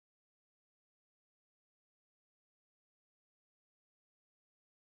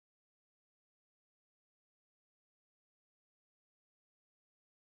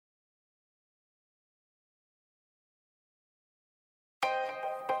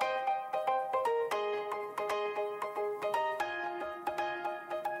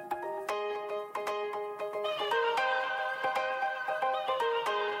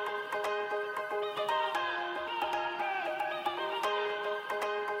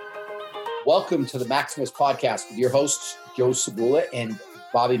Welcome to the Maximus podcast with your hosts, Joe Sabula and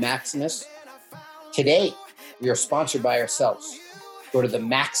Bobby Maximus. Today, we are sponsored by ourselves. Go to the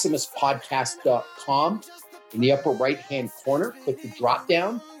maximuspodcast.com. In the upper right-hand corner, click the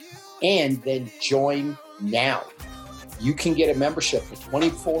drop-down and then join now. You can get a membership for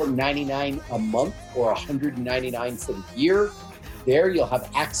 $24.99 a month or $199 for the year. There, you'll have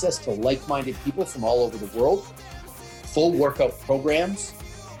access to like-minded people from all over the world, full workout programs,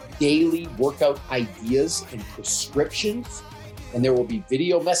 daily workout ideas and prescriptions, and there will be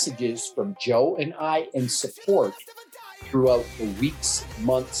video messages from Joe and I and support throughout the weeks,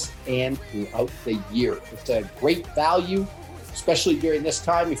 months, and throughout the year. It's a great value, especially during this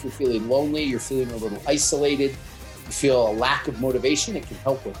time. If you're feeling lonely, you're feeling a little isolated, you feel a lack of motivation, it can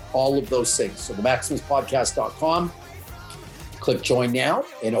help with all of those things. So the maximuspodcast.com, click join now,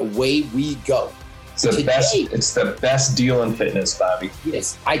 and away we go. It's the best deal in fitness, Bobby.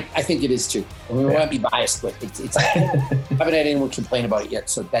 Yes, I think it is too. I mean, we won't be biased, but it's I haven't had anyone complain about it yet,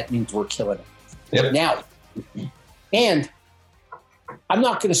 so that means we're killing it. Yep. Now, and I'm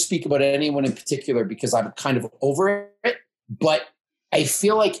not going to speak about anyone in particular because I'm kind of over it, but I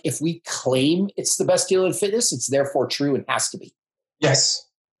feel like if we claim it's the best deal in fitness, it's therefore true and has to be. Yes.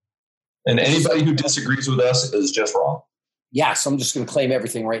 And anybody who disagrees with us is just wrong. Yeah, so I'm just going to claim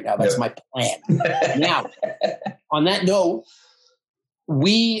everything right now. That's my plan. Now, on that note,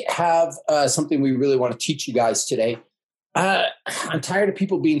 we have something we really want to teach you guys today. I'm tired of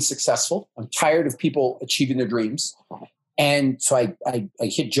people being successful. I'm tired of people achieving their dreams. And so I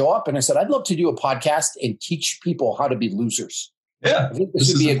hit Joe up and I said, I'd love to do a podcast and teach people how to be losers. Yeah, I think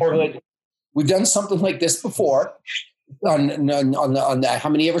this would be important. We've done something like this before on the how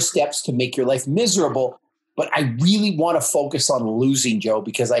many ever steps to make your life miserable. But I really want to focus on losing, Joe,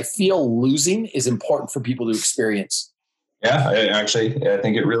 because I feel losing is important for people to experience. Yeah, I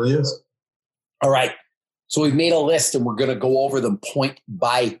think it really is. All right. So we've made a list and we're going to go over them point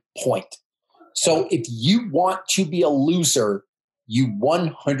by point. So if you want to be a loser, you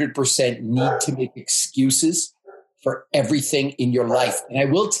 100% need to make excuses for everything in your life. And I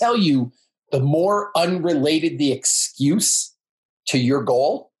will tell you, the more unrelated the excuse to your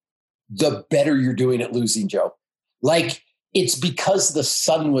goal, the better you're doing at losing, Joe. Like, it's because the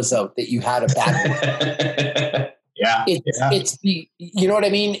sun was out that you had a bad It's you know what I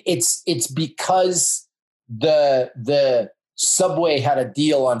mean? It's because the Subway had a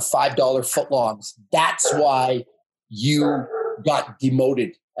deal on $5 footlongs. That's why you got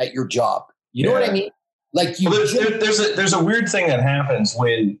demoted at your job. You know what I mean? Like there's a weird thing that happens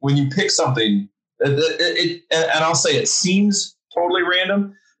when you pick something, and I'll say it seems totally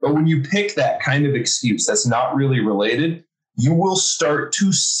random, but when you pick that kind of excuse that's not really related, you will start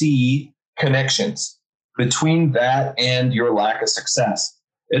to see connections between that and your lack of success.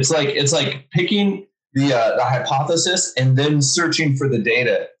 It's like picking the hypothesis and then searching for the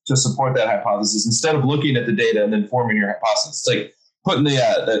data to support that hypothesis instead of looking at the data and then forming your hypothesis. It's like putting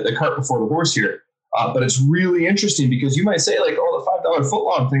the cart before the horse here. But it's really interesting because you might say like, oh, the $5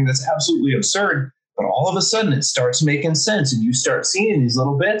 footlong thing, that's absolutely absurd. But all of a sudden it starts making sense and you start seeing these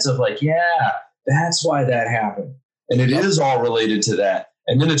little bits of like, yeah, that's why that happened. And it is all related to that.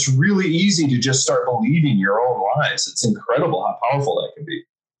 And then it's really easy to just start believing your own lies. It's incredible how powerful that can be.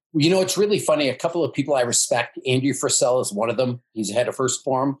 You know, it's really funny. A couple of people I respect, Andrew Frisell is one of them. He's head of First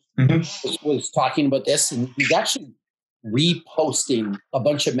Forum, was talking about this. And he's actually reposting a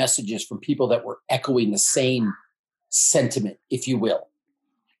bunch of messages from people that were echoing the same sentiment, if you will.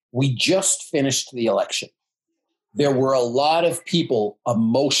 We just finished the election. There were a lot of people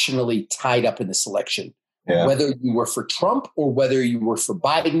emotionally tied up in this election, whether you were for Trump or whether you were for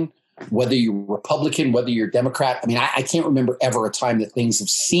Biden, whether you're Republican, whether you're Democrat. I mean, I can't remember ever a time that things have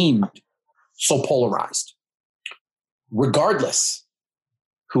seemed so polarized. Regardless,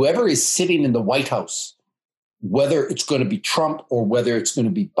 whoever is sitting in the White House, whether it's going to be Trump or whether it's going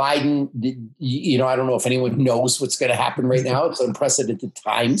to be Biden, you know, I don't know if anyone knows what's going to happen right now. It's unprecedented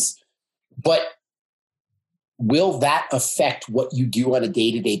times. But will that affect what you do on a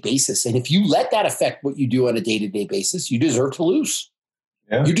day-to-day basis? And if you let that affect what you do on a day-to-day basis, you deserve to lose.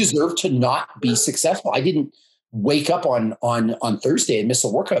 Yeah. You deserve to not be successful. I didn't wake up on Thursday and miss a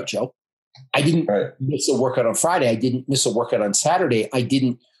workout, Joe. I didn't miss a workout on Friday. I didn't miss a workout on Saturday. I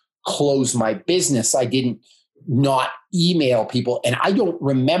didn't close my business. I didn't not email people. And I don't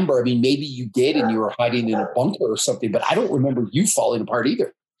remember, I mean, maybe you did and you were hiding in a bunker or something, but I don't remember you falling apart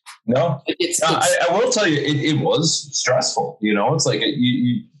either. No, I will tell you, it was stressful. You know, it's like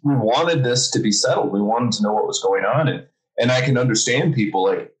we wanted this to be settled. We wanted to know what was going on. And I can understand people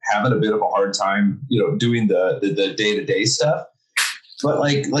like having a bit of a hard time, you know, doing the day-to-day stuff. But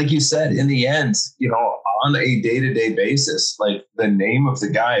like you said, in the end, on a day-to-day basis, like the name of the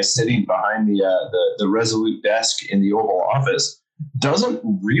guy sitting behind the Resolute desk in the Oval Office doesn't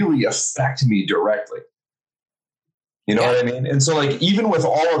really affect me directly. You know what I mean? And so, like, even with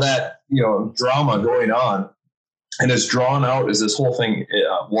all of that, drama going on, and as drawn out as this whole thing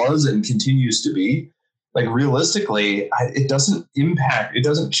was and continues to be, like, realistically, it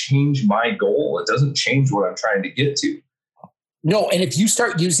doesn't change my goal. It doesn't change what I'm trying to get to. No, and if you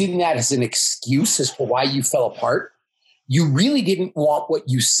start using that as an excuse as to why you fell apart, you really didn't want what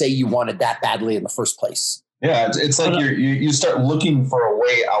you say you wanted that badly in the first place. Yeah, it's like you start looking for a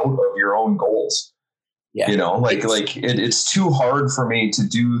way out of your own goals. Yeah, it's too hard for me to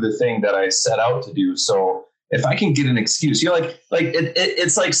do the thing that I set out to do. So if I can get an excuse,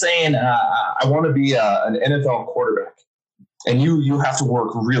 it's like saying I want to be an NFL quarterback, and you have to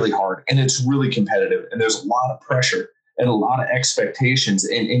work really hard, and it's really competitive, and there's a lot of pressure and a lot of expectations,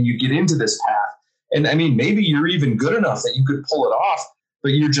 and you get into this path. And I mean, maybe you're even good enough that you could pull it off,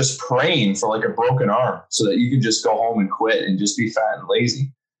 but you're just praying for like a broken arm so that you can just go home and quit and just be fat and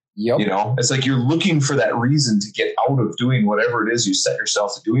lazy. Yep. It's like you're looking for that reason to get out of doing whatever it is you set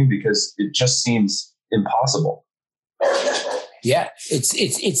yourself to doing, because it just seems impossible. Yeah.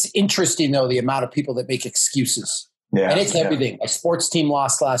 It's interesting though, the amount of people that make excuses. Yeah. And it's everything. My sports team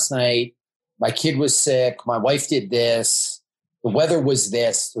lost last night. My kid was sick. My wife did this. The weather was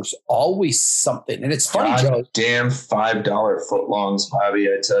this. There's always something. And it's funny, Joe. Damn $5 footlongs, Bobby,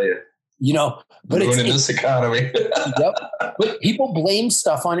 I tell you. But it's in this economy. Yep. But people blame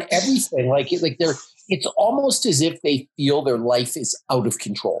stuff on everything. It's almost as if they feel their life is out of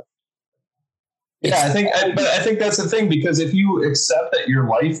control. I think that's the thing, because if you accept that your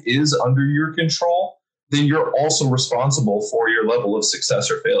life is under your control, then you're also responsible for your level of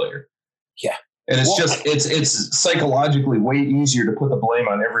success or failure. Yeah. And it's psychologically way easier to put the blame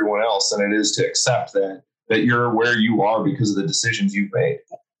on everyone else than it is to accept that you're where you are because of the decisions you've made.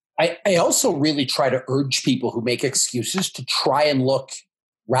 I also really try to urge people who make excuses to try and look,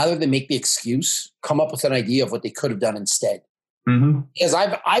 rather than make the excuse, come up with an idea of what they could have done instead. Mm-hmm. Because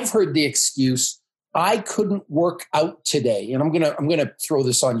I've heard the excuse, I couldn't work out today. And I'm gonna throw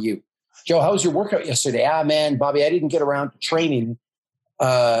this on you. Joe, how was your workout yesterday? Man, Bobby, I didn't get around to training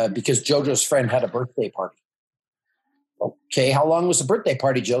because JoJo's friend had a birthday party. Okay, how long was the birthday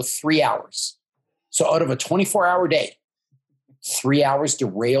party, Joe? 3 hours. So out of a 24-hour day, 3 hours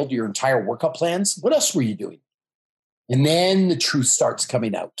derailed your entire workout plans? What else were you doing? And then the truth starts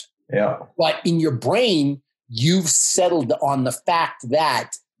coming out. Yeah. But in your brain, you've settled on the fact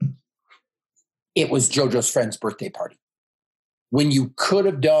that it was JoJo's friend's birthday party, when you could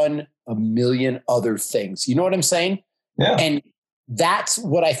have done a million other things. You know what I'm saying? Yeah. And that's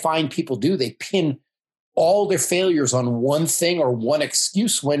what I find people do. They pin all their failures on one thing or one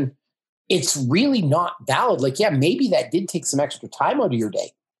excuse when it's really not valid. Like, yeah, maybe that did take some extra time out of your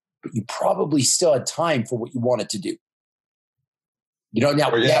day, but you probably still had time for what you wanted to do. You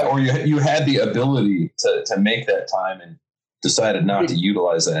had the ability to make that time and decided not to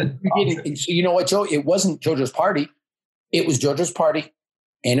utilize that. And so you know what, Joe? It wasn't JoJo's party. It was JoJo's party,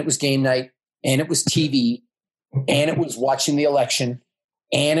 and it was game night, and it was TV, and it was watching the election,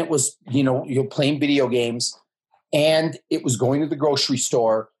 and it was, you're playing video games, and it was going to the grocery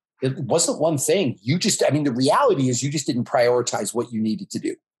store. It wasn't one thing. The reality is you just didn't prioritize what you needed to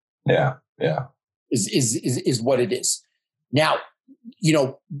do. Yeah. Yeah. Is what it is. Now,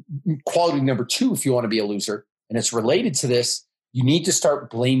 quality number 2, if you want to be a loser, and it's related to this, you need to start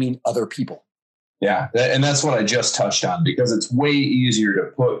blaming other people. Yeah. And that's what I just touched on, because it's way easier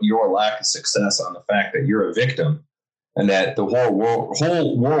to put your lack of success on the fact that you're a victim and that the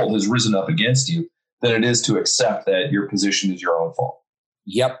whole world has risen up against you than it is to accept that your position is your own fault.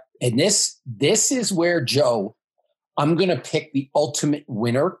 Yep. And this is where, Joe, I'm going to pick the ultimate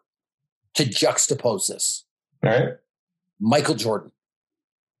winner to juxtapose this. All right. Michael Jordan.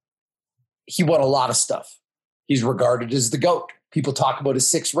 He won a lot of stuff. He's regarded as the GOAT. People talk about his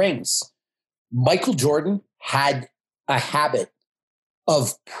 6 rings. Michael Jordan had a habit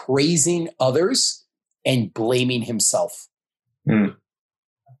of praising others and blaming himself. When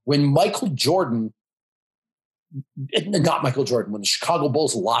when the Chicago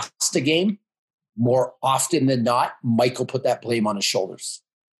Bulls lost a game, more often than not, Michael put that blame on his shoulders.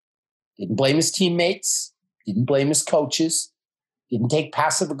 Didn't blame his teammates, didn't blame his coaches, didn't take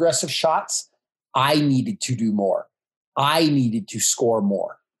passive-aggressive shots. I needed to do more. I needed to score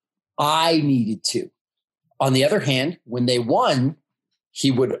more. I needed to. On the other hand, when they won,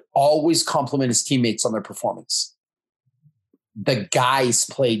 he would always compliment his teammates on their performance. The guys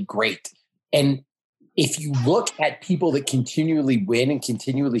played great. And if you look at people that continually win and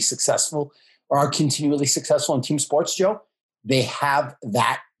continually successful or are continually successful in team sports, Joe, they have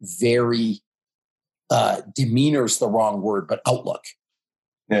that very demeanor is the wrong word, but outlook.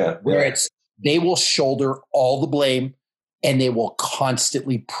 Yeah. Where it's they will shoulder all the blame and they will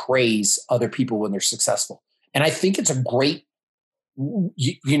constantly praise other people when they're successful. And I think it's a great,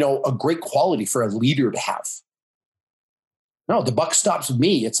 a great quality for a leader to have. No, the buck stops with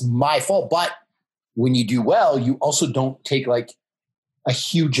me. It's my fault. But when you do well, you also don't take like a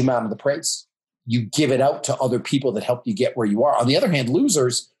huge amount of the praise. You give it out to other people that help you get where you are. On the other hand,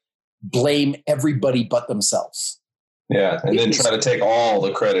 losers blame everybody but themselves. Yeah, and then try to take all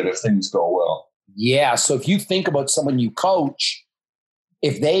the credit if things go well. Yeah, so if you think about someone you coach,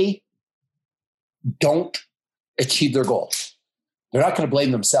 if they don't achieve their goal, they're not going to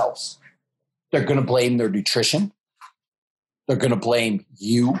blame themselves. They're going to blame their nutrition. They're going to blame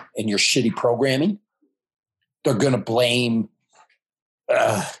you and your shitty programming. They're going to blame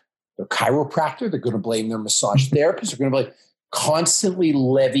their chiropractor. They're going to blame their massage therapist. They're going to blame constantly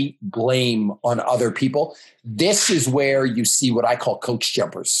levy blame on other people. This is where you see what I call coach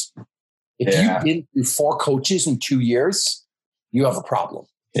jumpers. If you've been through 4 coaches in 2 years, you have a problem.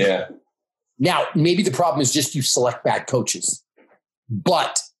 Yeah. Now, maybe the problem is just you select bad coaches,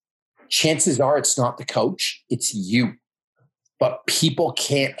 but chances are it's not the coach, it's you. But people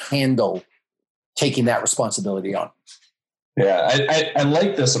can't handle taking that responsibility on. Yeah, I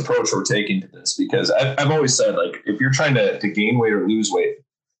like this approach we're taking to this because I've always said, like, if you're trying to gain weight or lose weight,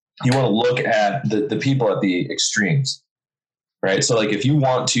 you want to look at the people at the extremes, right? So, like, if you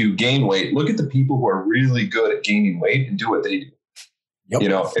want to gain weight, look at the people who are really good at gaining weight and do what they do. Yep. You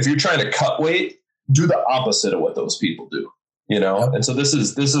know, if you're trying to cut weight, do the opposite of what those people do. You know, yep. And so this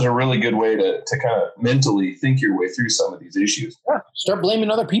is a really good way to kind of mentally think your way through some of these issues. Yeah. Start blaming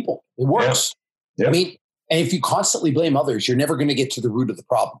other people. It works. Yep. I mean, and if you constantly blame others, you're never going to get to the root of the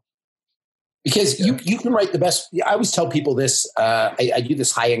problem. Because you can write the best. I always tell people this. I do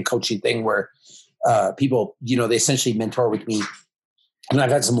this high-end coaching thing where people, they essentially mentor with me. And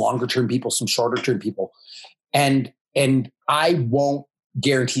I've had some longer-term people, some shorter-term people. And I won't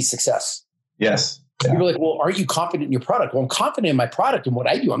guarantee success. Yes. Yeah. People are like, well, aren't you confident in your product? Well, I'm confident in my product and what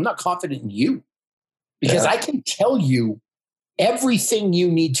I do. I'm not confident in you. Because I can tell you everything you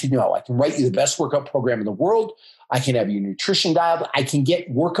need to know. I can write you the best workout program in the world. I can have your nutrition dialed. I can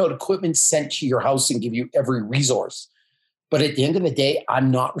get workout equipment sent to your house and give you every resource. But at the end of the day, I'm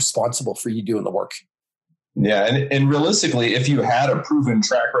not responsible for you doing the work. Yeah. And realistically, if you had a proven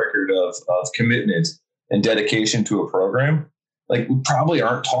track record of commitment and dedication to a program, like, we probably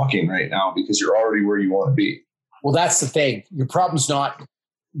aren't talking right now because you're already where you want to be. Well, that's the thing. Your problem's not,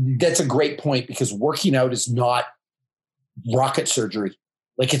 that's a great point, because working out is not rocket surgery.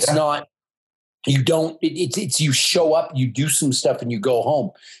 Like, it's not, it's you show up, you do some stuff and you go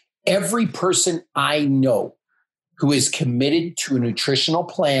home. Every person I know who is committed to a nutritional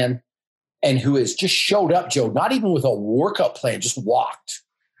plan and who has just showed up, Joe, not even with a workout plan, just walked,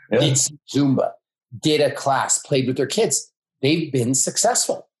 did some Zumba, did a class, played with their kids. They've been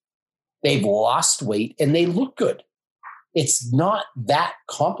successful. They've lost weight and they look good. It's not that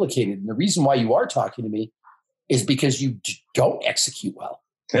complicated. And the reason why you are talking to me is because you don't execute well.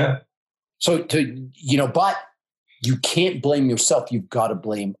 Yeah. So but you can't blame yourself. You've got to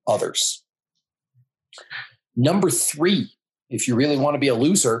blame others. Number 3, if you really want to be a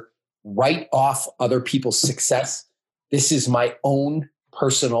loser, write off other people's success. This is my own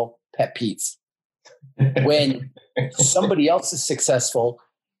personal pet peeve. When somebody else is successful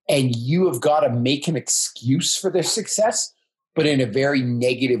and you have got to make an excuse for their success, but in a very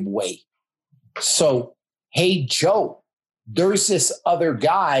negative way. So, hey, Joe, there's this other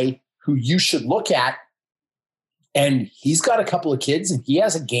guy who you should look at, and he's got a couple of kids and he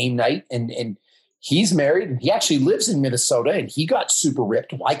has a game night and he's married and he actually lives in Minnesota and he got super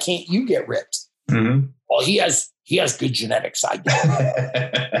ripped. Why can't you get ripped? Mm-hmm. Well, he has good genetics. I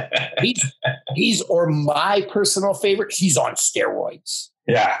guess. he's or my personal favorite, he's on steroids.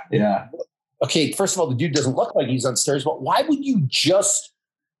 Yeah. Yeah. Okay. First of all, the dude doesn't look like he's on steroids, but why would you just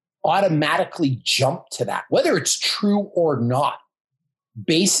automatically jump to that? Whether it's true or not,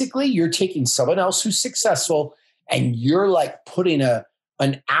 basically you're taking someone else who's successful and you're like putting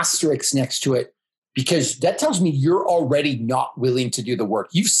an asterisk next to it, because that tells me you're already not willing to do the work.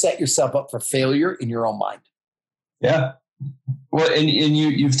 You've set yourself up for failure in your own mind. Yeah. Well, and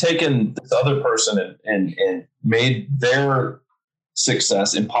you've taken this other person and made their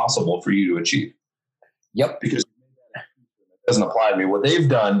success impossible for you to achieve. Yep. Because it doesn't apply to me. What they've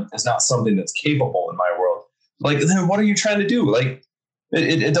done is not something that's capable in my world. Like, then what are you trying to do? Like,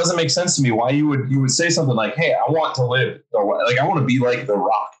 It doesn't make sense to me why you would say something like, hey, I want to live, like I want to be like The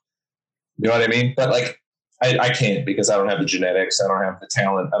Rock. You know what I mean? But like, I can't because I don't have the genetics. I don't have the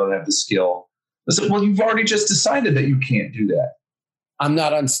talent. I don't have the skill. Listen, well, you've already just decided that you can't do that. I'm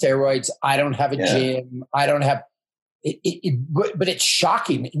not on steroids. I don't have a gym. I don't have but it's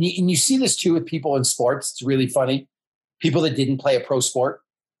shocking. And you see this too with people in sports. It's really funny. People that didn't play a pro sport.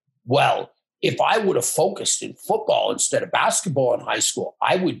 Well, if I would have focused in football instead of basketball in high school,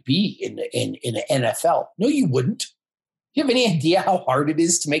 I would be in the NFL. No, you wouldn't. Do you have any idea how hard it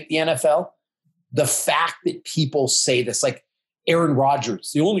is to make the NFL? The fact that people say this, like Aaron Rodgers,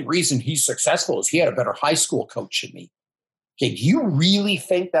 the only reason he's successful is he had a better high school coach than me. Okay, do you really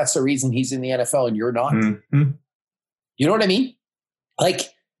think that's the reason he's in the NFL and you're not? Mm-hmm. You know what I mean? Like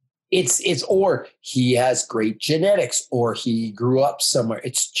it's or he has great genetics or he grew up somewhere.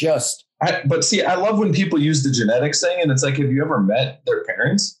 It's just. But see, I love when people use the genetics thing, and it's like, have you ever met their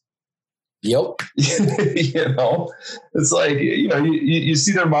parents? Yep. You know, it's like, you know, you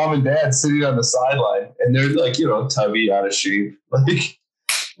see their mom and dad sitting on the sideline, and they're like, you know, tubby, out of shape, like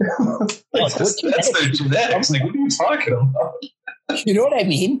that's their genetics. Like, what are you talking about? You know what I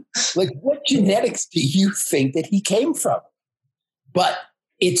mean? Like, what genetics do you think that he came from? But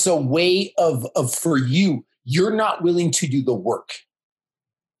it's a way of for you, you're not willing to do the work.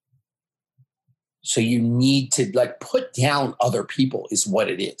 So you need to like put down other people is what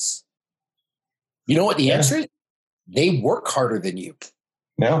it is. You know what the answer is? They work harder than you.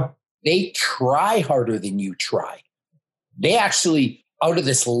 Yeah. They try harder than you try. They actually, out of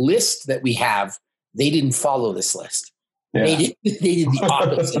this list that we have, they didn't follow this list. Yeah. They did the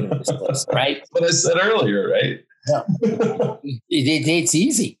opposite of this list, right? What I said earlier, right? Yeah. It's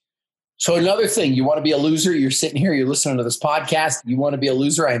easy. So another thing, you want to be a loser? You're sitting here, you're listening to this podcast. You want to be a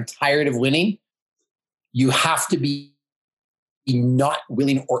loser? I'm tired of winning. You have to be not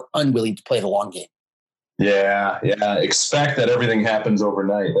willing or unwilling to play the long game. Yeah. Expect that everything happens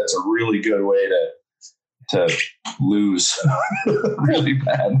overnight. That's a really good way to lose really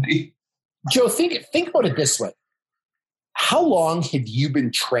badly. Joe, think about it this way. How long have you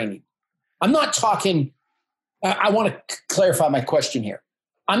been training? I'm not talking, I want to clarify my question here.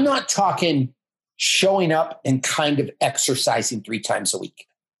 I'm not talking showing up and kind of exercising 3 times a week,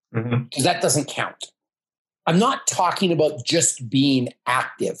 because that doesn't count. I'm not talking about just being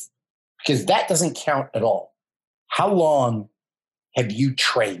active, because that doesn't count at all. How long have you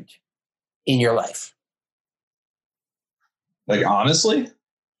trained in your life? Like, honestly?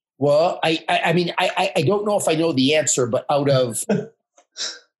 Well, I mean, I don't know if I know the answer, but out of,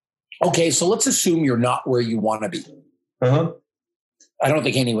 okay, so let's assume you're not where you want to be. Uh-huh. I don't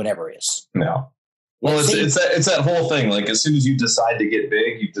think anyone ever is. No. Well, it's that whole thing. Like, as soon as you decide to get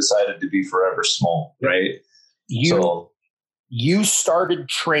big, you've decided to be forever small, right? You started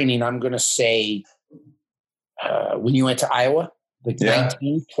training, I'm going to say, when you went to Iowa, like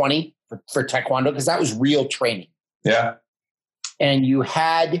 19, 20 for Taekwondo, because that was real training. Yeah. And you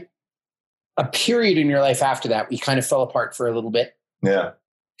had a period in your life after that, we kind of fell apart for a little bit. Yeah.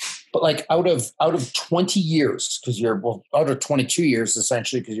 But like out of 20 years, because out of 22 years,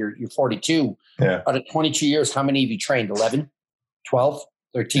 essentially, because you're 42. Yeah. Out of 22 years, how many have you trained? 11, 12,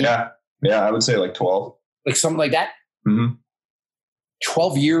 13? Yeah. Yeah. I would say like 12. Like something like that? Mm-hmm.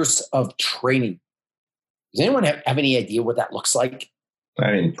 12 years of training. Does anyone have any idea what that looks like?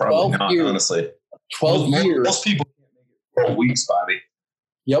 I mean, probably not, honestly. 12 years. Most people can't make it 12 weeks, Bobby.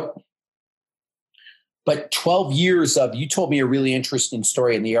 Yep. But 12 years of, you told me a really interesting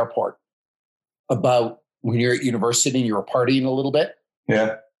story in the airport about when you're at university and you were partying a little bit.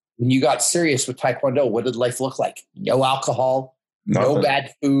 Yeah. When you got serious with Taekwondo, what did life look like? No alcohol, no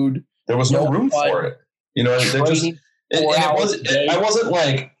bad food. There was no room for it. You know, I wasn't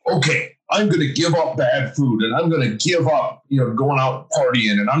like, okay, I'm going to give up bad food and I'm going to give up, you know, going out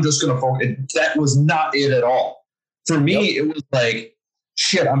partying and I'm just going to focus. That was not it at all. For me, It was like,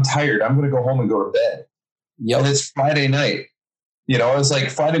 shit, I'm tired. I'm going to go home and go to bed. Yep. And it's Friday night. You know, it's like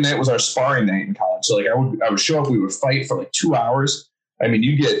Friday night was our sparring night in college. So like I would show up, we would fight for like 2 hours. I mean,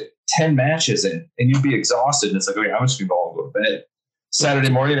 you get 10 matches in and you'd be exhausted. And it's like, okay, I'm just going to go to bed. Saturday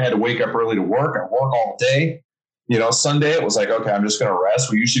morning, I had to wake up early to work. I work all day. You know, Sunday, it was like, okay, I'm just going to rest.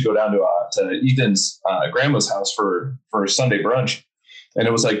 We usually go down to Ethan's grandma's house for Sunday brunch. And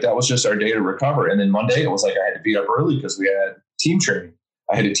it was like, that was just our day to recover. And then Monday, it was like, I had to be up early because we had team training.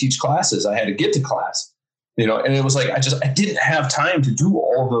 I had to teach classes. I had to get to class, you know, and it was like, I didn't have time to do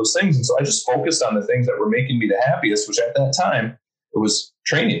all of those things. And so I just focused on the things that were making me the happiest, which at that time, it was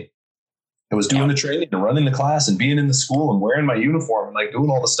training. It was doing the training and running the class and being in the school and wearing my uniform and like doing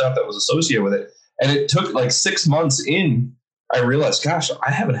all the stuff that was associated with it. And it took like 6 months in, I realized, gosh,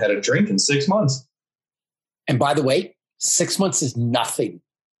 I haven't had a drink in 6 months. And by the way, 6 months is nothing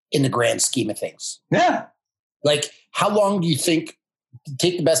in the grand scheme of things. Yeah. Like, how long do you think,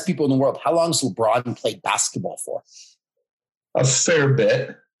 take the best people in the world, how long has LeBron played basketball for? A fair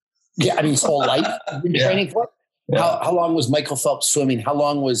bit. Yeah, I mean, his whole life been training for it. Yeah. How long was Michael Phelps swimming? How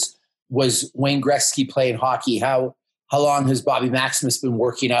long was Wayne Gretzky playing hockey? How long has Bobby Maximus been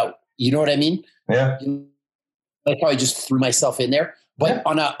working out? You know what I mean? Yeah. I probably just threw myself in there. But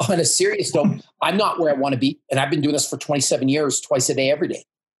on a serious note, I'm not where I want to be. And I've been doing this for 27 years, twice a day, every day.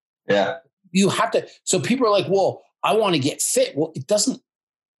 Yeah. You have to. So people are like, well, I want to get fit. Well, it doesn't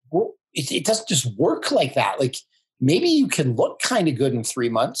just work like that. Like, maybe you can look kind of good in 3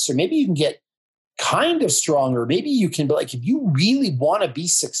 months, or maybe you can get kind of stronger. Maybe you can, but like, if you really want to be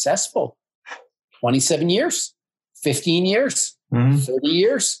successful, 27 years, 15 years, 30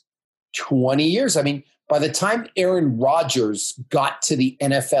 years, 20 years. I mean, by the time Aaron Rodgers got to the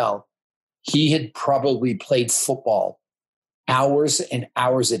NFL, he had probably played football hours and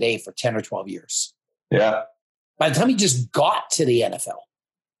hours a day for 10 or 12 years. Yeah. By the time he just got to the NFL,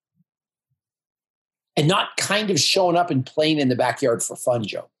 and not kind of showing up and playing in the backyard for fun,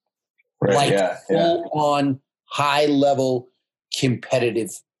 Joe. Right. Like full on high level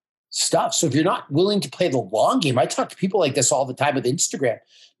competitive stuff. So if you're not willing to play the long game, I talk to people like this all the time with Instagram.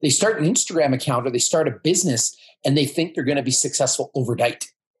 They start an Instagram account or they start a business and they think they're going to be successful overnight.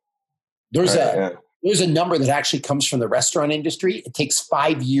 There's a number that actually comes from the restaurant industry. It takes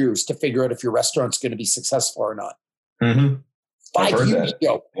 5 years to figure out if your restaurant's going to be successful or not. Mm-hmm. 5 years,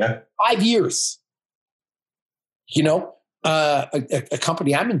 Joe. Yeah. 5 years. You know, a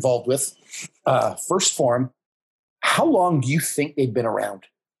company I'm involved with, First Form, how long do you think they've been around?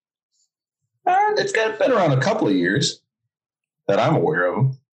 It's been around a couple of years that I'm aware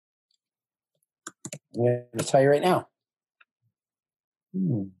of. I'm going to tell you right now.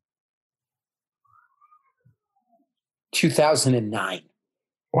 2009.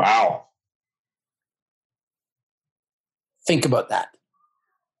 Wow. Think about that.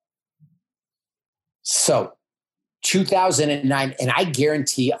 So 2009, and I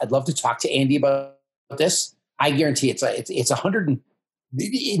guarantee, I'd love to talk to Andy about this. I guarantee it's 100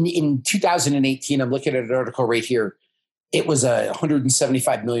 in 2018. I'm looking at an article right here. It was a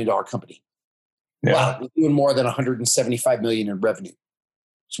 $175 million company. Yeah. Wow, we're doing more than 175 million in revenue,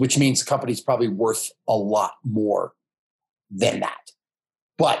 which means the company's probably worth a lot more than that.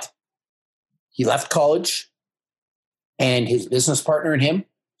 But he left college, and his business partner and him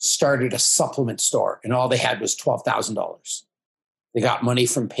started a supplement store, and all they had was $12,000. They got money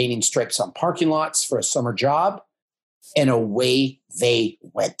from painting stripes on parking lots for a summer job, and away they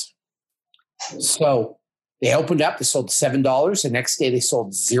went. So they opened up, they sold $7. The next day they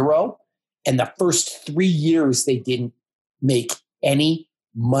sold $0. And the first 3 years, they didn't make any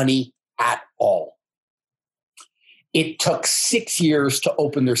money at all. It took 6 years to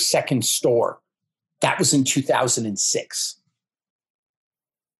open their second store. That was in 2006.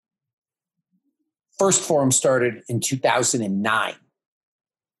 First Forum started in 2009.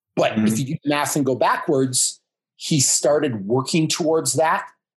 But if you do the math and go backwards, he started working towards that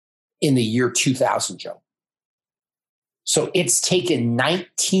in the year 2000, Joe. So it's taken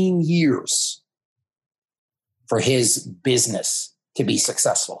 19 years for his business to be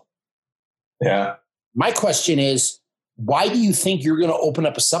successful. Yeah. My question is, why do you think you're going to open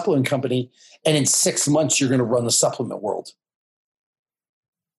up a supplement company and in 6 months you're going to run the supplement world?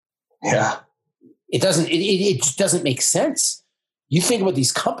 Yeah. It just doesn't make sense. You think about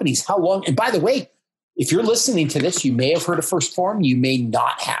these companies, how long, and by the way, if you're listening to this, you may have heard of First Form, you may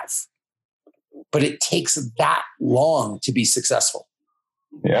not have. But it takes that long to be successful.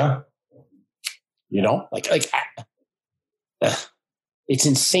 Yeah. You know, it's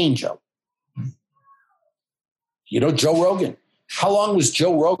insane, Joe. You know, Joe Rogan. How long was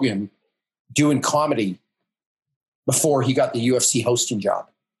Joe Rogan doing comedy before he got the UFC hosting job?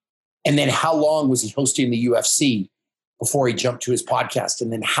 And then how long was he hosting the UFC before he jumped to his podcast?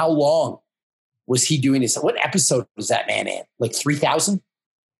 And then how long was he doing this? What episode was that man in? Like 3,000?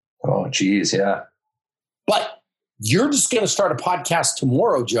 Oh, geez. Yeah. But you're just going to start a podcast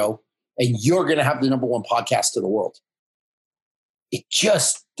tomorrow, Joe, and you're going to have the number one podcast in the world. It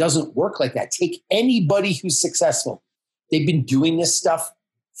just doesn't work like that. Take anybody who's successful. They've been doing this stuff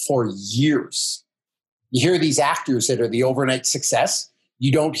for years. You hear these actors that are the overnight success.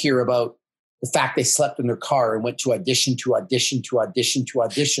 You don't hear about the fact they slept in their car and went to audition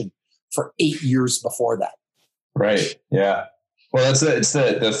for 8 years before that. Right. Yeah. Well, it's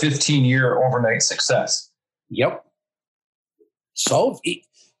the 15-year overnight success. Yep. So you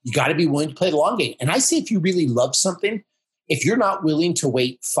got to be willing to play the long game. And I say if you really love something, if you're not willing to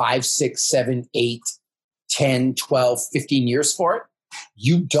wait 5, 6, 7, 8, 10, 12, 15 years for it,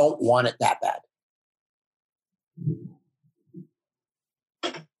 you don't want it that bad.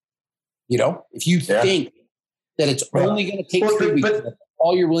 You know, if you think that it's only going to take 3 weeks, that's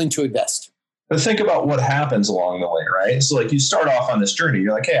all you're willing to invest. But think about what happens along the way, right? So like you start off on this journey,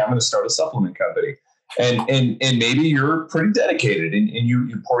 you're like, hey, I'm going to start a supplement company. And maybe you're pretty dedicated and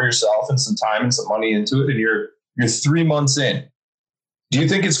you pour yourself and some time and some money into it and you're 3 months in. Do you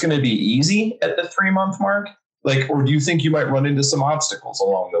think it's going to be easy at the 3-month mark? Like, or do you think you might run into some obstacles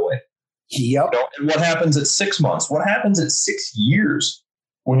along the way? Yep. You know, and what happens at 6 months? What happens at 6 years?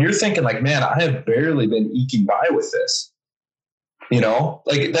 When you're thinking like, man, I have barely been eking by with this. You know,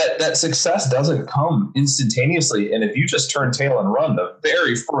 like that success doesn't come instantaneously. And if you just turn tail and run the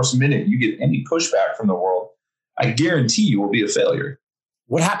very first minute you get any pushback from the world, I guarantee you will be a failure.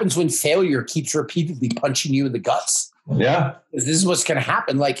 What happens when failure keeps repeatedly punching you in the guts? Yeah. This is what's going to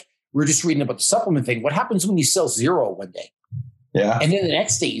happen. Like we're just reading about the supplement thing. What happens when you sell 0 one day? Yeah. And then the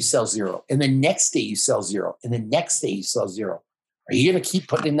next day you sell 0. And the next day you sell 0. And the next day you sell 0. Are you going to keep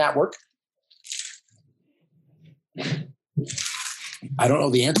putting in that work? I don't know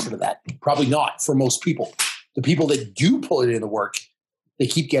the answer to that. Probably not for most people. The people that do pull it in the work, they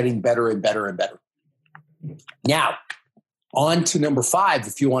keep getting better and better and better. Now, on to number 5,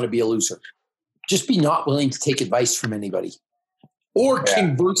 if you want to be a loser. Just be not willing to take advice from anybody. Or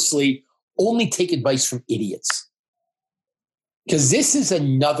conversely, only take advice from idiots. Because this is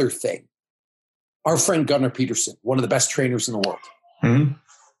another thing. Our friend Gunnar Peterson, one of the best trainers in the world. Mm-hmm.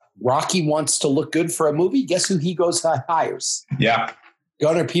 Rocky wants to look good for a movie. Guess who he goes hires? Yeah.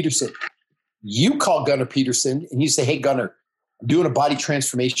 Gunnar Peterson. You call Gunnar Peterson and you say, hey, Gunnar, I'm doing a body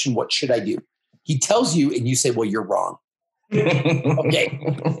transformation. What should I do? He tells you and you say, well, you're wrong. Okay.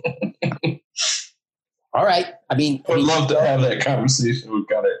 All right. I would love to have that conversation with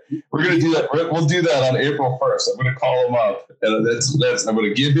Gunnar. We're going to do that. We'll do that on April 1st. I'm going to call him up and I'm going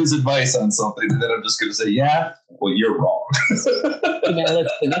to give his advice on something. And then I'm just going to say, yeah, well, you're wrong. Hey man,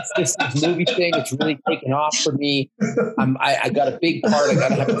 listen, this movie thing, it's really taken off for me. I got a big part. I got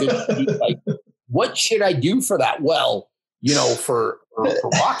to have a good speech. Like, what should I do for that? Well, you know, for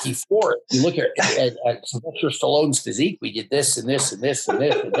Rocky 4, you look at Sylvester Stallone's physique. We did this and this and this and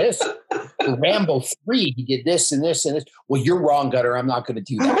this and this. For Rambo 3, he did this and this and this. Well, you're wrong, Gunnar. I'm not going to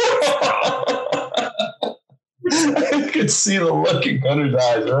do that. I could see the look in Gunnar's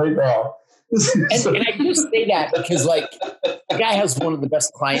eyes right now. And I just say that because, like, the guy has one of the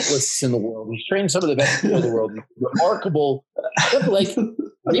best client lists in the world. He's trained some of the best people in the world. He's remarkable. Like,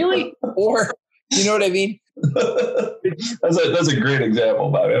 really? Or, you know what I mean? That's a great example,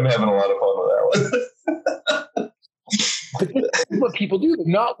 Bobby. I'm having a lot of fun with that one. But this is what people do. They're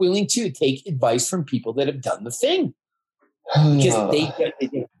not willing to take advice from people that have done the thing because they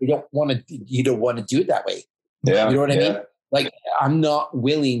don't want to. You don't want to do it that way. Yeah, you know what I mean. Like, I'm not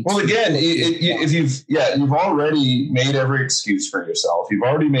willing. Well, again, if you've already made every excuse for yourself. You've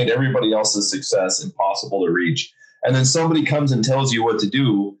already made everybody else's success impossible to reach, and then somebody comes and tells you what to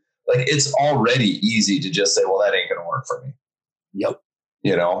do. Like, it's already easy to just say, "Well, that ain't going to work for me." Yep.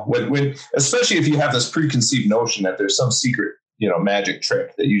 You know, when especially if you have this preconceived notion that there's some secret, magic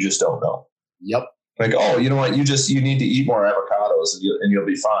trick that you just don't know. Yep. Like, oh, you know what? You need to eat more avocados and you'll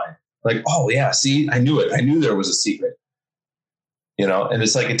be fine. Like, oh yeah, see, I knew it. I knew there was a secret. And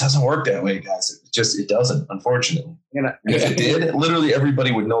it's like, it doesn't work that way, guys. It doesn't, unfortunately. And if it did, literally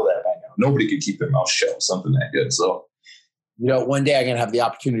everybody would know that by now. Nobody could keep their mouth shut, something that good. So, one day I'm going to have the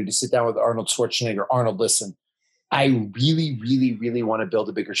opportunity to sit down with Arnold Schwarzenegger. Arnold, listen, I really, really, really want to build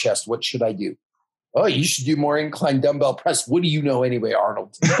a bigger chest. What should I do? Oh, you should do more incline dumbbell press. What do you know anyway,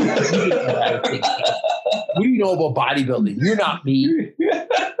 Arnold? What do you know about bodybuilding? You're not me.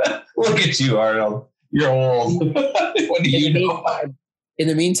 Look at you, Arnold. You're old. What do you know? In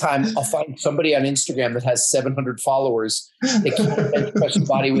the meantime, I'll find somebody on Instagram that has 700 followers that can bench press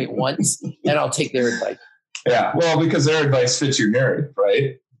body weight once, and I'll take their advice. Yeah, well, because their advice fits your narrative,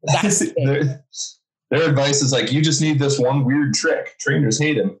 right? That's their advice is like, you just need this one weird trick. Trainers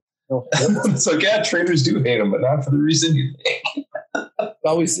hate him. It's like, yeah, trainers do hate him, but not for the reason you think.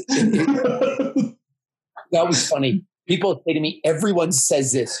 That was funny. People say to me, everyone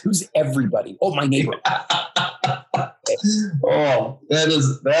says this. Who's everybody? Oh, my neighbor. Oh,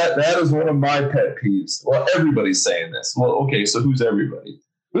 that is one of my pet peeves. Well, everybody's saying this. Well, okay, so who's everybody?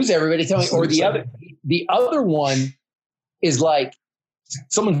 Who's everybody? Tell me. Or the other one is like,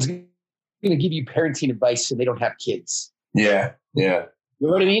 someone's going to give you parenting advice and they don't have kids. Yeah. You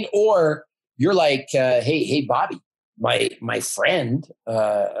know what I mean? Or you're like, hey, Bobby, my friend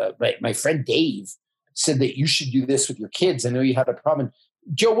Dave said that you should do this with your kids. I know you have a problem.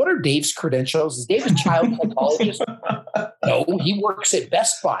 Joe, what are Dave's credentials? Is Dave a child psychologist? No, he works at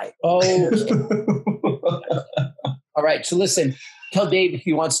Best Buy. Oh, okay. All right. So listen, tell Dave if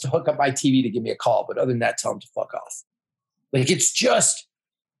he wants to hook up my TV to give me a call. But other than that, tell him to fuck off. Like, it's just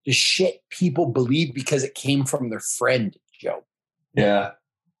the shit people believe because it came from their friend, Joe. Yeah.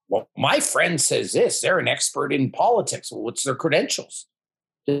 Well, my friend says this. They're an expert in politics. Well, what's their credentials?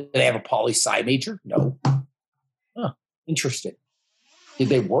 Do they have a poli-sci major? No. Huh. Interesting. Did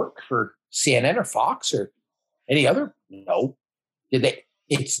they work for CNN or Fox or any other? No. Did they?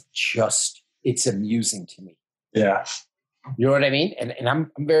 It's amusing to me. Yeah. You know what I mean? And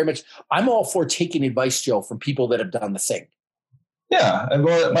I'm all for taking advice, Joe, from people that have done the thing. Yeah.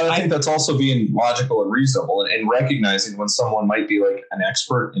 But I think that's also being logical and reasonable and recognizing when someone might be like an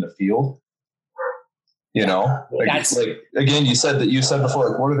expert in a field. You know, like again, you said before,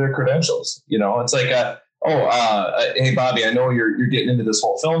 like, what are their credentials? You know, it's like, hey, Bobby, I know you're getting into this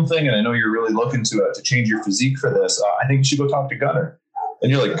whole film thing, and I know you're really looking to change your physique for this. I think you should go talk to Gunnar.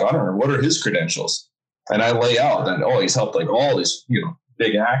 And you're like, Gunnar, what are his credentials? And I lay out that, he's helped like all these,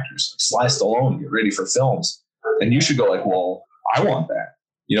 big actors, like Sly Stallone, get ready for films. And you should go like, well, I want that.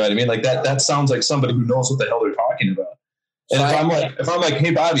 You know what I mean? Like that sounds like somebody who knows what the hell they're talking about. And if I'm like,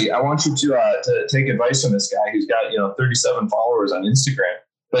 hey, Bobby, I want you to take advice from this guy who's got, 37 followers on Instagram,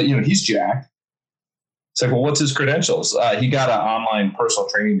 but, he's jacked. It's like, well, what's his credentials? He got an online personal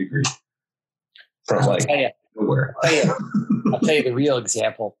training degree from nowhere. I'll tell you the real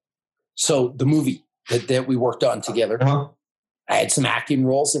example. So the movie that we worked on together, I had some acting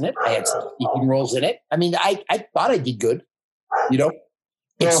roles in it. I had some speaking roles in it. I mean, I thought I did good,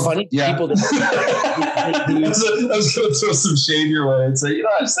 It's funny. Yeah. People that I was going to throw some shade your way and say,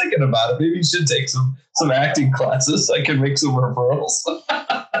 I was thinking about it. Maybe you should take some acting classes. I can make some referrals.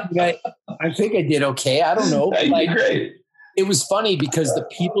 I think I did okay. I don't know. You did great. It was funny because the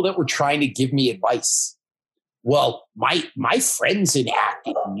people that were trying to give me advice, well, my friends in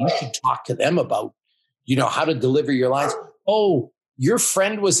acting, you should talk to them about, how to deliver your lines. Oh, your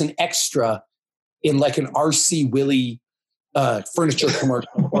friend was an extra in like an RC Willie furniture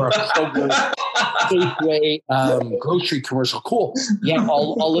commercial or a Safeway grocery commercial. Cool. Yeah,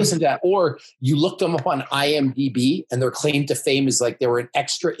 I'll listen to that. Or you look them up on IMDb and their claim to fame is like they were an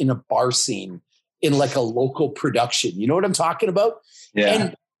extra in a bar scene in like a local production. You know what I'm talking about? Yeah.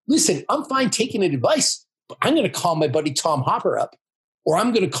 And listen, I'm fine taking advice, but I'm going to call my buddy Tom Hopper up, or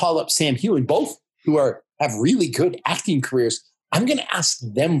I'm going to call up Sam Hewitt, both who have really good acting careers. I'm going to ask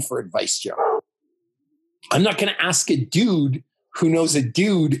them for advice, Joe. I'm not going to ask a dude who knows a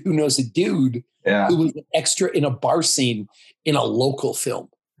dude who knows a dude who was an extra in a bar scene in a local film.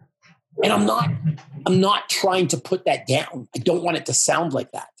 And I'm not trying to put that down. I don't want it to sound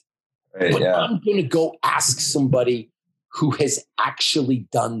like that. Right, but I'm going to go ask somebody who has actually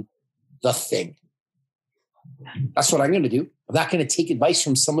done the thing. That's what I'm going to do. I'm not going to take advice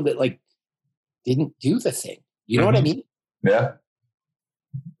from someone that didn't do the thing. You know what I mean? Yeah.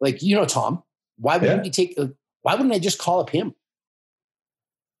 Tom. Why wouldn't I just call up him?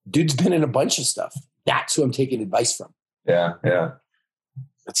 Dude's been in a bunch of stuff. That's who I'm taking advice from. Yeah, yeah.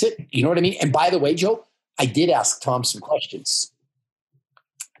 That's it. You know what I mean? And by the way, Joe, I did ask Tom some questions.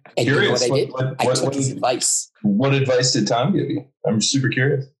 And curious. You know what I did? I took his advice. What advice did Tom give you? I'm super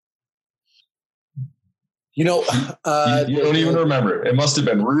curious. You don't even remember. It must have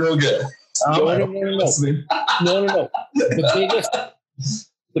been real good. No.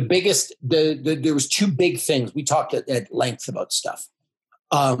 There was two big things. We talked at length about stuff.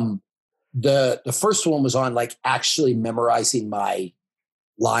 The first one was on actually memorizing my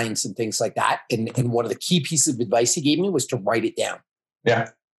lines and things like that. And one of the key pieces of advice he gave me was to write it down. Yeah.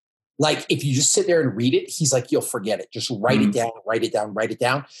 If you just sit there and read it, he's like, you'll forget it. Just write it down, write it down, write it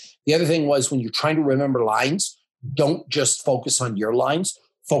down. The other thing was when you're trying to remember lines, don't just focus on your lines,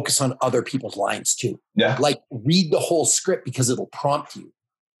 focus on other people's lines too. Yeah. Read the whole script because it'll prompt you.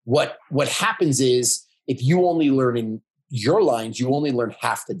 What happens is if you only learn in your lines, you only learn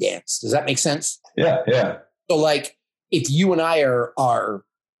half the dance. Does that make sense? Yeah. Yeah. So if you and I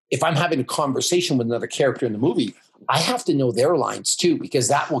if I'm having a conversation with another character in the movie, I have to know their lines too, because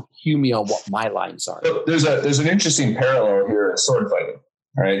that will cue me on what my lines are. So there's an interesting parallel here in sword fighting.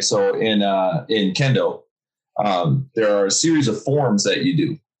 All right. So in Kendo, there are a series of forms that you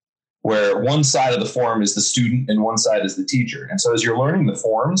do where one side of the form is the student and one side is the teacher. And so as you're learning the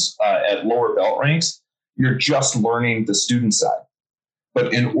forms at lower belt ranks, you're just learning the student side.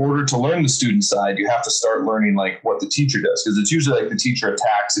 But in order to learn the student side, you have to start learning what the teacher does, because it's usually the teacher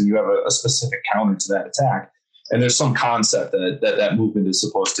attacks and you have a specific counter to that attack. And there's some concept that movement is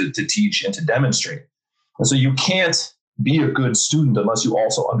supposed to teach and to demonstrate. And so you can't be a good student unless you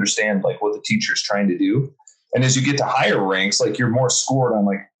also understand like what the teacher's trying to do. And as you get to higher ranks, like you're more scored on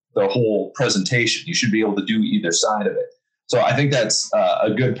like the whole presentation. You should be able to do either side of it. So I think that's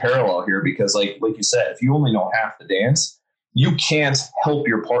a good parallel here because like you said, if you only know half the dance, you can't help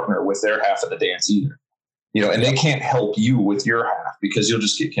your partner with their half of the dance either. You know, and they can't help you with your half because you'll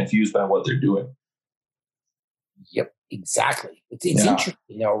just get confused by what they're doing. Yep, exactly. It's interesting,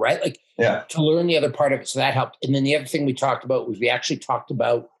 right? Like to learn the other part of it. So that helped. And then the other thing we talked about was we actually talked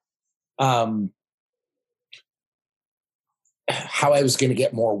about how I was going to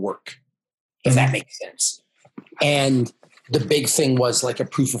get more work, if that makes sense. And the big thing was like a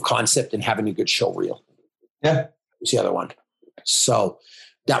proof of concept and having a good show reel. Yeah. Was the other one. So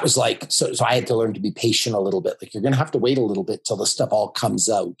that was like, so I had to learn to be patient a little bit. Like you're going to have to wait a little bit till the stuff all comes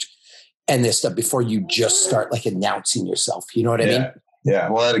out and this stuff before you just start like announcing yourself. You know what I mean? Yeah.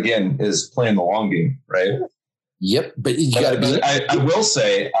 Well, that again is playing the long game, right? Yep. But you got to be. I will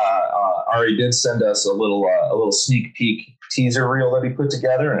say, Ari did send us a little sneak peek teaser reel that he put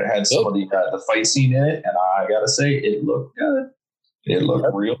together, and it had some of the fight scene in it. And I gotta say, it looked good. It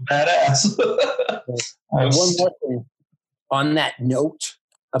looked real badass. One more thing on that note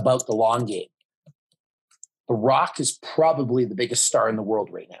about the long game. The Rock is probably the biggest star in the world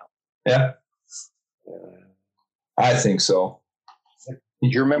right now. Yeah. I think so.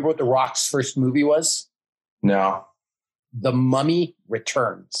 Did you remember what The Rock's first movie was? No. The Mummy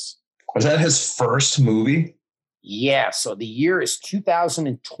Returns. Was that his first movie? Yeah. So the year is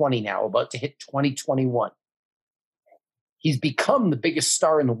 2020 now, about to hit 2021. He's become the biggest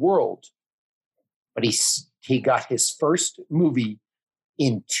star in the world, but he got his first movie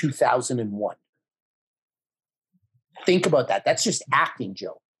in 2001. Think about that. That's just acting,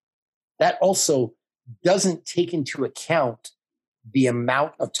 Joe. That also doesn't take into account the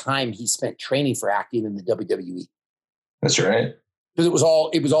amount of time he spent training for acting in the WWE. That's right. Because it was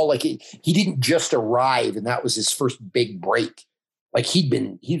all like he didn't just arrive and that was his first big break. Like he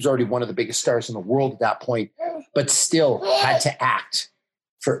was already one of the biggest stars in the world at that point, but still had to act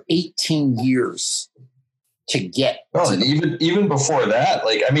for 18 years to get. Oh, and even before that,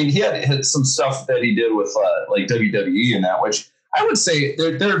 like, I mean, he had some stuff that he did with like WWE and that, which I would say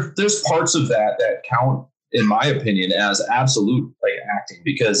there's parts of that count, in my opinion, as absolute like acting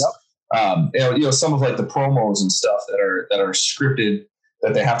because, some of like the promos and stuff that are scripted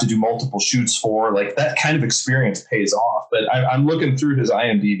that they have to do multiple shoots for, like that kind of experience pays off. But I'm looking through his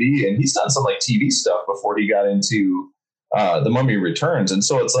IMDb and he's done some like TV stuff before he got into The Mummy Returns. And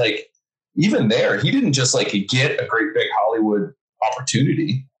so it's like, even there, he didn't just like get a great big Hollywood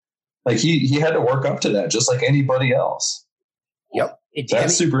opportunity. Like he had to work up to that just like anybody else. Yep.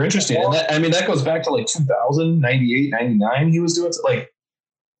 That's super interesting. And that goes back to like 2000, 98, 99. He was doing like,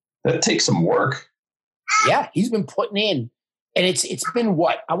 that takes some work. Yeah. He's been putting in, and it's been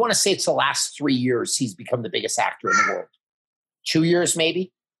what? I want to say it's the last 3 years he's become the biggest actor in the world. 2 years,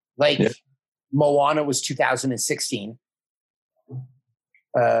 maybe. Like Moana was 2016.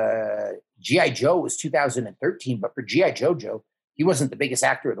 G.I. Joe was 2013, but for G.I. Joe, he wasn't the biggest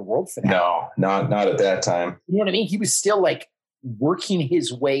actor in the world for that. No, not at that time. You know what I mean? He was still like working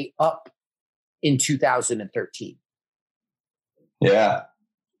his way up in 2013. Yeah.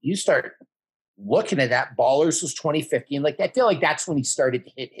 You start looking at that. Ballers was 2015. Like I feel like that's when he started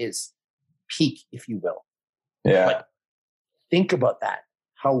to hit his peak, if you will. Yeah. But think about that.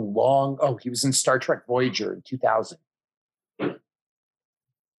 How long? Oh, he was in Star Trek Voyager in 2000.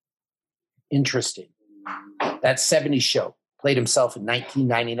 Interesting. That 70s show played himself in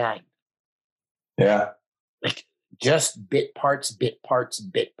 1999. Yeah. Like just bit parts,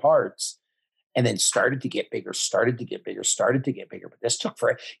 and then started to get bigger. But this took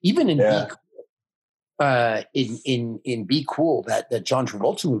forever. Even in Be Cool, that John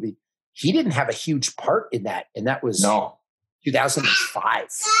Travolta movie, he didn't have a huge part in that, and that was 2005.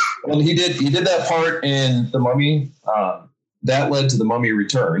 Well, he did that part in The Mummy. That led to The Mummy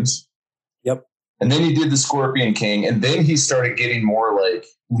Returns. Yep. And then he did The Scorpion King, and then he started getting more like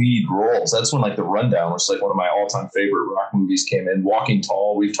lead roles. That's when like The Rundown, which is like one of my all-time favorite Rock movies, came in. Walking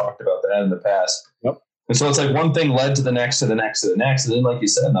Tall, we've talked about that in the past. Yep. And so it's like one thing led to the next, to the next, to the next. And then, like you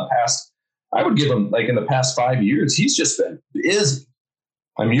said, in the past, I would give him like in the past 5 years, he's just been busy.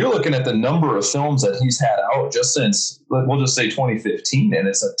 I mean, you're looking at the number of films that he's had out just since, we'll just say 2015, and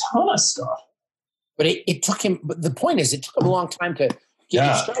it's a ton of stuff. But it took him, but the point is, it took him a long time to get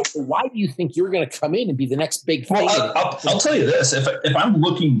his stride. So why do you think you're going to come in and be the next big thing? Well, I'll tell you this. If I'm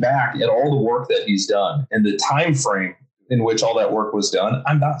looking back at all the work that he's done and the time frame in which all that work was done,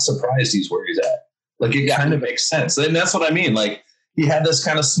 I'm not surprised he's where he's at. Like, it kind of makes sense. And that's what I mean. Like, he had this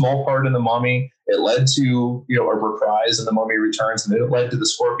kind of small part in The Mummy. It led to, you know, a reprise in The Mummy Returns, and then it led to The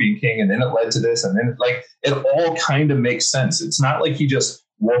Scorpion King, and then it led to this, and then it all kind of makes sense. It's not like he just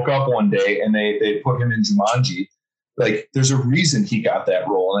woke up one day and they put him in Jumanji. Like, there's a reason he got that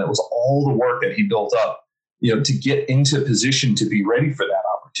role, and it was all the work that he built up, you know, to get into position to be ready for that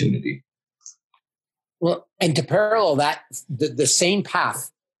opportunity. Well, and to parallel that, the same path,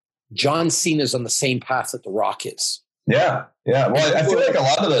 John Cena's on the same path that The Rock is. Yeah. Well, I feel like a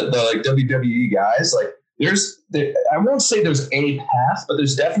lot of the like WWE guys, like I won't say there's a path, but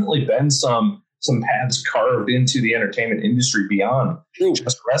there's definitely been some paths carved into the entertainment industry beyond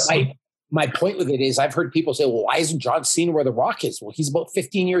just wrestling. My point with it is, I've heard people say, well, why isn't John Cena where The Rock is? Well, he's about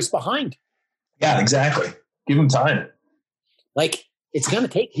 15 years behind. Yeah, exactly. Give him time. Like, it's going to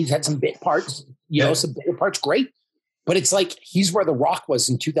take, he's had some bit parts, you know, some bigger parts, great. But it's like, he's where The Rock was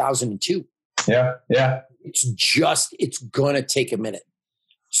in 2002. Yeah. It's going to take a minute.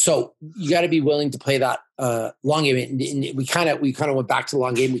 So you got to be willing to play that long game. And we kind of went back to the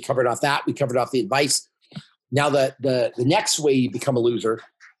long game. We covered off that. We covered off the advice. Now the next way you become a loser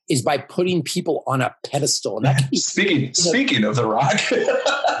is by putting people on a pedestal. And that can be speaking of The Rock,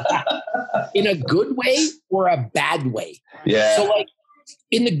 in a good way or a bad way. Yeah. So like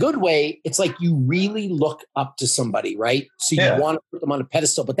in the good way, it's like you really look up to somebody, right? So you want to put them on a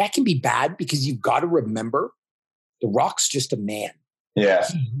pedestal, but that can be bad because you've got to remember The Rock's just a man. Yeah.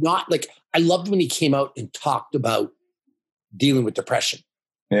 He's not like, I loved when he came out and talked about dealing with depression.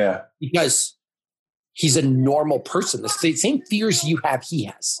 Yeah. Because he's a normal person. The same fears you have, he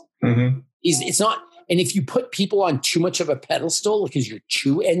has. Mm-hmm. It's not, and if you put people on too much of a pedestal because you're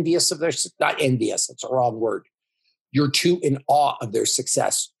too envious of their, not envious, that's a wrong word. You're too in awe of their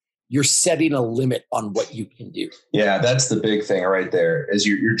success. You're setting a limit on what you can do. Yeah, that's the big thing right there, is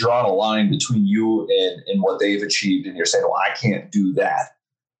you're drawing a line between you and what they've achieved, and you're saying, well, I can't do that.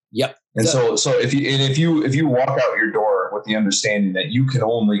 Yep. And so if you walk out your door with the understanding that you can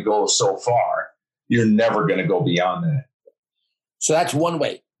only go so far, you're never going to go beyond that. So that's one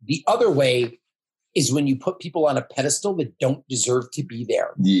way. The other way is when you put people on a pedestal that don't deserve to be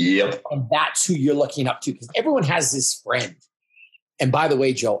there. Yep. And that's who you're looking up to, because everyone has this friend. And by the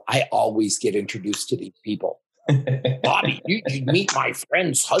way, Joe, I always get introduced to these people. Bobby, you meet my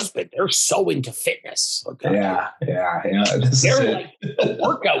friend's husband. They're so into fitness. Okay. Yeah. They're like the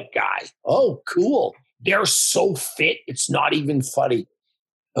workout guy. Oh, cool. They're so fit. It's not even funny.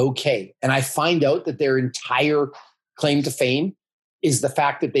 Okay. And I find out that their entire claim to fame is the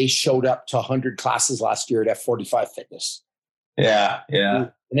fact that they showed up to 100 classes last year at F45 Fitness. Yeah.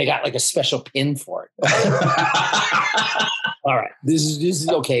 And they got like a special pin for it. All right. This is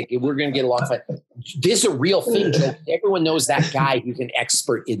okay. We're going to get along fine. This is a real thing, Joe. Everyone knows that guy who's an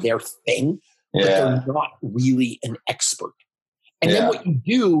expert in their thing, but they're not really an expert. And then what you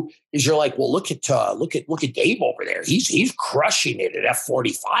do is you're like, well, look at Dave over there. He's crushing it at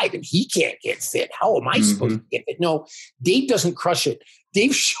F45 and he can't get fit. How am I supposed to get fit? No, Dave doesn't crush it.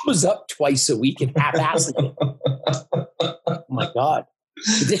 Dave shows up twice a week and half-asses it. Oh my God.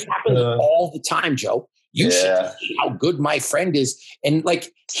 But this happens all the time, Joe. You should see how good my friend is. And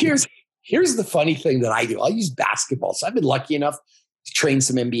like, here's the funny thing that I do. I'll use basketball. So I've been lucky enough to train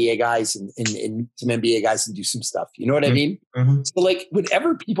some NBA guys and some NBA guys and do some stuff. You know what I mean? Mm-hmm. So like,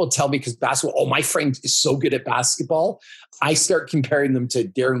 whenever people tell me, because basketball, oh, my friend is so good at basketball, I start comparing them to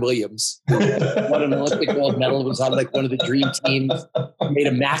Darren Williams, who won an Olympic gold medal, was on like one of the dream teams, made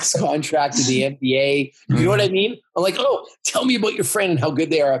a max contract in the NBA. You know what I mean? I'm like, oh, tell me about your friend and how good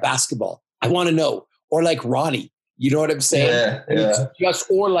they are at basketball. I want to know. Or like Ronnie, you know what I'm saying? Yeah.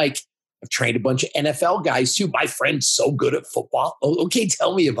 Or like, I've trained a bunch of NFL guys too. My friend's so good at football. Oh, okay,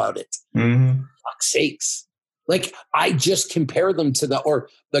 tell me about it. Mm-hmm. Fuck's sakes. Like, I just compare them to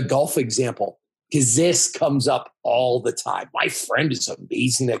the golf example, because this comes up all the time. My friend is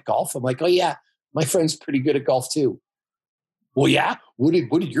amazing at golf. I'm like, oh yeah, my friend's pretty good at golf too. Well, yeah. What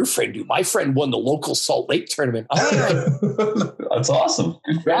did your friend do? My friend won the local Salt Lake tournament. Oh, that's awesome.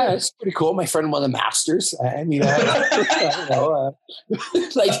 Yeah, that's pretty cool. My friend won the Masters. I mean, I don't know,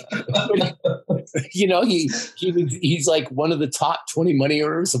 like, you know, he's like one of the top 20 money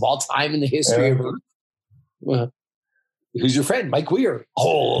earners of all time in the history of Earth. Well, who's your friend? Mike Weir.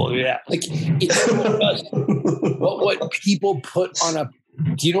 Oh, yeah. Like, it's what people put on a.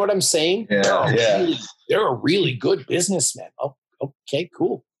 Do you know what I'm saying? Yeah, they're a really good businessman. Oh, okay,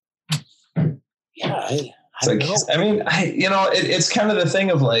 cool. Yeah, I mean, it's kind of the thing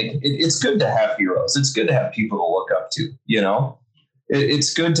of like, it's good to have heroes. It's good to have people to look up to, you know?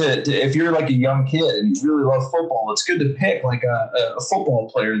 It's good to if you're like a young kid and you really love football, it's good to pick like a football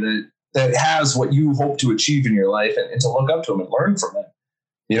player that has what you hope to achieve in your life and to look up to him and learn from him.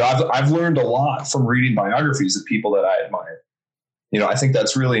 I've learned a lot from reading biographies of people that I admire. I think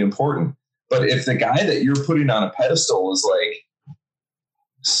that's really important. But if the guy that you're putting on a pedestal is like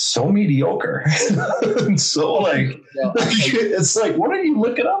so mediocre, and so like, it's like, what are you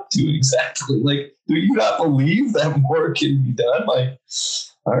looking up to exactly? Like, do you not believe that more can be done? Like,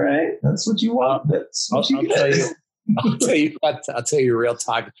 all right, that's what you want. That's what you get. I'll tell you real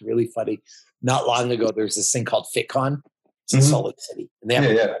talk. It's really funny. Not long ago, there's this thing called FitCon. It's in Salt Lake City. And they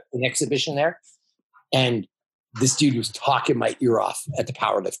have an exhibition there. And this dude was talking my ear off at the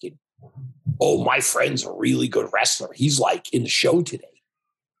powerlifting. Oh, my friend's a really good wrestler. He's like in the show today.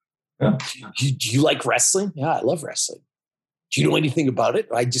 Yeah. Do you like wrestling? Yeah, I love wrestling. Do you know anything about it?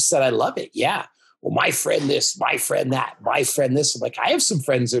 I just said I love it. Yeah. Well, my friend this, my friend that, my friend this. I'm like, I have some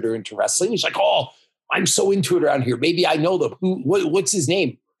friends that are into wrestling. He's like, oh, I'm so into it around here. Maybe I know them. What's his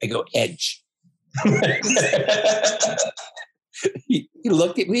name? I go, Edge. He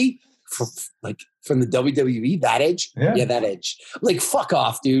looked at me from the WWE, that Edge? Yeah, that Edge. Like, fuck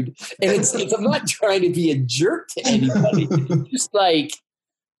off, dude. And it's like, I'm not trying to be a jerk to anybody. It's just like,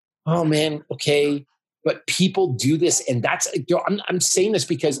 oh man, okay. But people do this. And that's, I'm saying this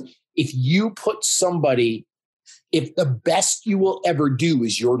because if you put somebody, if the best you will ever do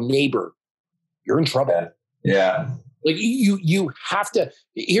is your neighbor, you're in trouble. Yeah. Like you have to,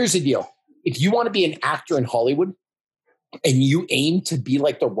 here's the deal. If you want to be an actor in Hollywood and you aim to be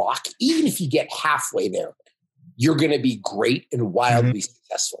like The Rock, even if you get halfway there, you're going to be great and wildly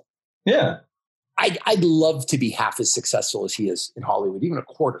successful. Yeah. I'd love to be half as successful as he is in Hollywood, even a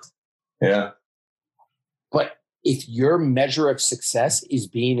quarter. Yeah. But if your measure of success is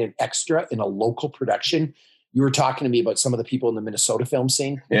being an extra in a local production, you were talking to me about some of the people in the Minnesota film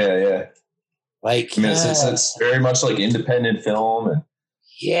scene. Yeah, yeah. Like, I mean, it's very much like independent film.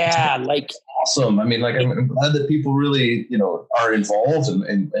 And like awesome. I mean, like, I'm glad that people really, are involved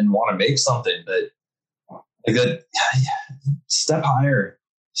and want to make something, but like that, step higher.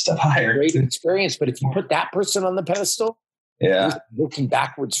 Great experience. But if you put that person on the pedestal, you're working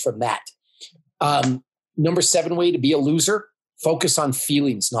backwards from that. Number 7 way to be a loser, focus on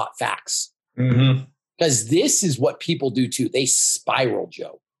feelings, not facts. Because this is what people do too. They spiral,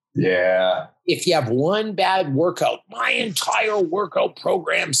 Joe. Yeah. If you have one bad workout, my entire workout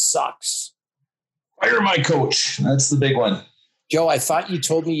program sucks. Fire my coach. That's the big one. Joe, I thought you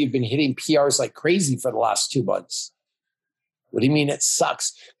told me you've been hitting PRs like crazy for the last 2 months. What do you mean it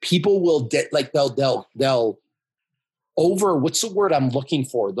sucks? People will they'll over, what's the word I'm looking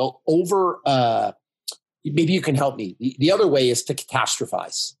for? They'll over, maybe you can help me. The other way is to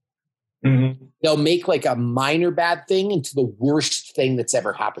catastrophize. They'll make like a minor bad thing into the worst thing that's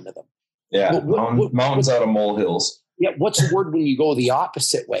ever happened to them. Yeah. Mountains out of molehills. Yeah. What's the word when you go the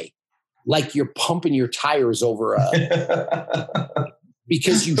opposite way? Like you're pumping your tires over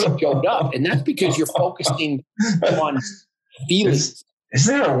because you showed up. And that's because you're focusing on feelings. Is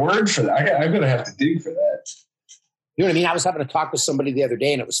there a word for that? I'm going to have to dig for that. You know what I mean? I was having a talk with somebody the other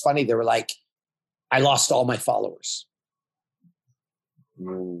day and it was funny. They were like, I lost all my followers.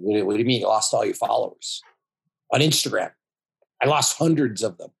 What do you mean you lost all your followers? On Instagram, I lost hundreds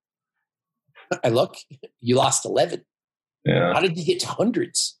of them. I look, you lost 11. Yeah. How did you get to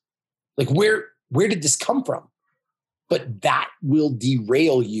hundreds? Like where did this come from? But that will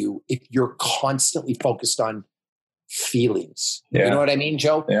derail you if you're constantly focused on feelings. Yeah. You know what I mean,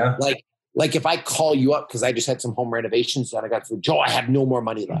 Joe? Yeah. Like if I call you up because I just had some home renovations that I got for Joe, I have no more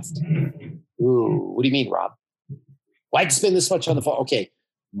money left. Ooh, what do you mean, Rob? Why'd you spend this much on the phone? Okay,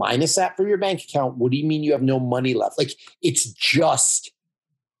 minus that from your bank account. What do you mean you have no money left? Like it's just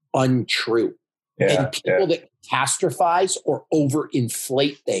untrue. Yeah, and people that catastrophize or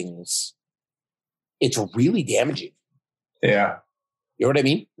overinflate things, it's really damaging. Yeah. You know what I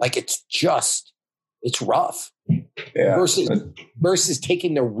mean? Like it's rough. Yeah. Versus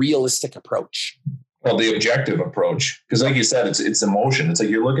taking the realistic approach. Well, the objective approach, because like you said, it's emotion. It's like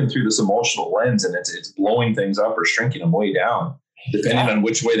you're looking through this emotional lens and it's blowing things up or shrinking them way down, depending on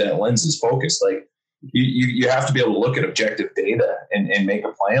which way that lens is focused. Like you have to be able to look at objective data and make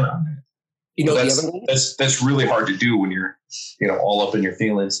a plan on it. You know, that's really hard to do when you're, all up in your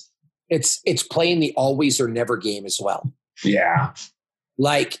feelings. It's playing the always or never game as well. Yeah.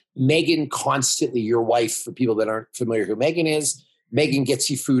 Like Megan constantly, your wife, for people that aren't familiar who Megan is, Megan gets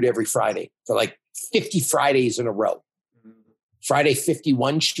you food every Friday for like 50 Fridays in a row. Friday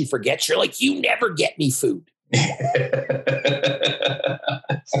 51, she forgets. You're like, you never get me food.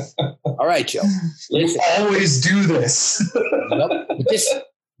 All right, Joe. Listen. You always do this.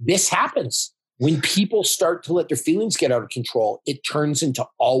 This happens. When people start to let their feelings get out of control, it turns into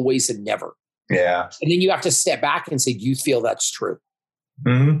always and never. Yeah. And then you have to step back and say, do you feel that's true?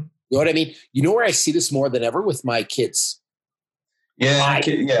 Mm-hmm. You know what I mean? You know where I see this more than ever with my kids? Yeah.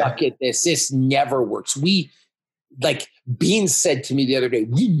 Suck at this. This never works. Like Bean said to me the other day,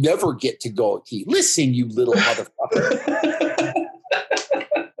 we never get to go out to eat. Listen, you little motherfucker.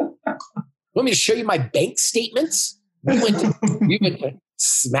 Want me to show you my bank statements? We went to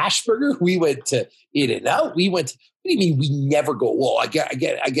Smashburger. We went to In-N-Out. We went to, what do you mean we never go? Well, I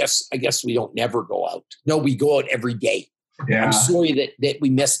guess we don't never go out. No, we go out every day. Yeah. I'm sorry that we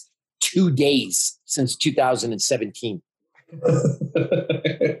missed 2 days since 2017.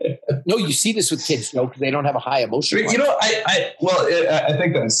 No, you see this with kids, Joe, because they don't have a high emotion. You know, I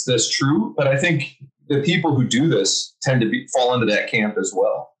think that's true, but I think the people who do this tend to fall into that camp as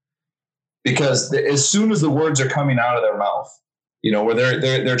well. Because as soon as the words are coming out of their mouth, you know, where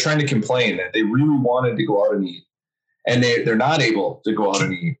they're trying to complain that they really wanted to go out and eat, and they're not able to go out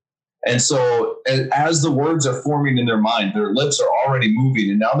and eat. And so as the words are forming in their mind, their lips are already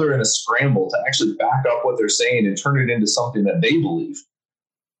moving, and now they're in a scramble to actually back up what they're saying and turn it into something that they believe.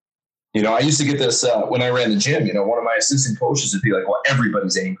 You know, I used to get this when I ran the gym. You know, one of my assistant coaches would be like, well,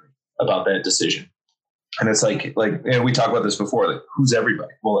 everybody's angry about that decision. And it's like, and we talked about this before, like, who's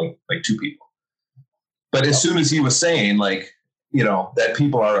everybody? Well, like 2 people. But as soon as he was saying, like, you know, that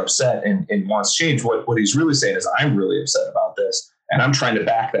people are upset and wants change, what he's really saying is, I'm really upset about this, and I'm trying to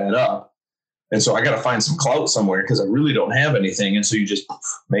back that up. And so I got to find some clout somewhere because I really don't have anything. And so you just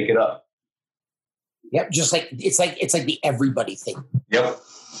make it up. Yep. Just like, it's like the everybody thing. Yep.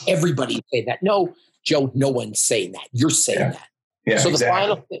 Everybody say that. No, Joe, no one's saying that. You're saying that. Yeah. So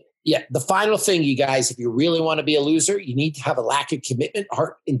exactly. the final thing, you guys, if you really want to be a loser, you need to have a lack of commitment,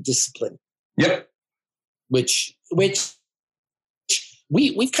 heart, and discipline. Yep. Which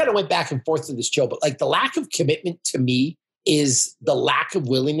we've kind of went back and forth to this, Joe, but like the lack of commitment to me is the lack of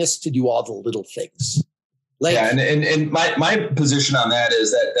willingness to do all the little things. Like, yeah, and my position on that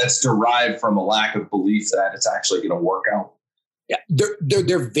is that that's derived from a lack of belief that it's actually going to work out. Yeah,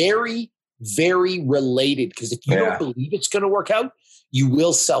 they're very, very related, because if you don't believe it's going to work out, you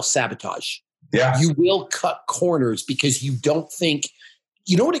will self-sabotage. Yeah. You will cut corners because you don't think,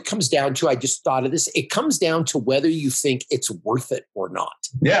 you know what it comes down to? I just thought of this. It comes down to whether you think it's worth it or not.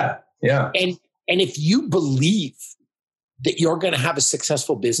 Yeah. Yeah. And if you believe that you're going to have a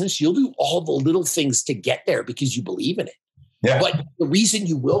successful business, you'll do all the little things to get there because you believe in it. Yeah. But the reason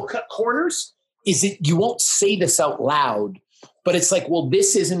you will cut corners is that you won't say this out loud, but it's like, well,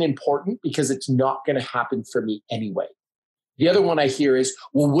 this isn't important because it's not going to happen for me anyway. The other one I hear is,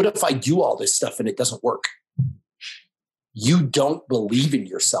 well, what if I do all this stuff and it doesn't work? You don't believe in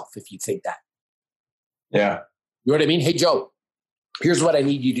yourself if you think that. Yeah. You know what I mean? Hey, Joe, here's what I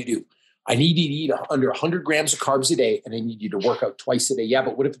need you to do. I need you to eat under 100 grams of carbs a day, and I need you to work out twice a day. Yeah,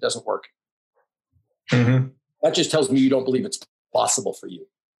 but what if it doesn't work? Mm-hmm. That just tells me you don't believe it's possible for you.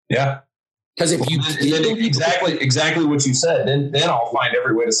 Yeah. Because if you exactly what you said, then I'll find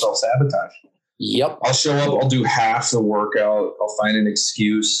every way to self-sabotage. Yep. I'll show up, I'll do half the workout, I'll find an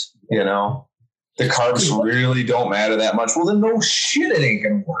excuse, you know. The carbs really don't matter that much. Well, then no shit, it ain't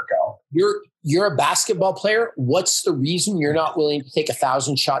going to work out. You're a basketball player. What's the reason you're not willing to take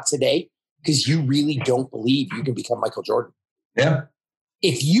 1,000 shots a day? Because you really don't believe you can become Michael Jordan. Yeah.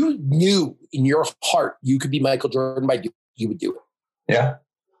 If you knew in your heart you could be Michael Jordan, you would do it. Yeah.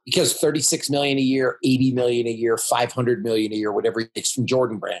 Because 36 million a year, 80 million a year, 500 million a year, whatever it is from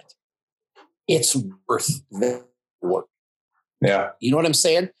Jordan Brand, it's worth the work. Yeah. You know what I'm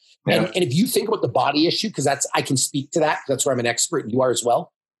saying? Yeah. And if you think about the body issue, because I can speak to that. That's where I'm an expert and you are as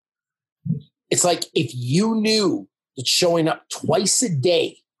well. It's like, if you knew that showing up twice a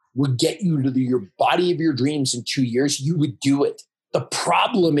day would get you to your body of your dreams in 2 years, you would do it. The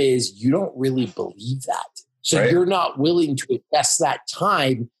problem is you don't really believe that. So you're not willing to invest that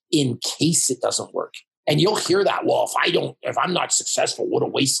time in case it doesn't work. And you'll hear that, well, if I'm not successful, what a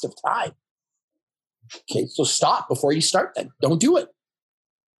waste of time. Okay, so stop before you start then. Don't do it.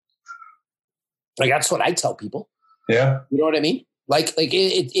 Like, that's what I tell people. Yeah. You know what I mean? Like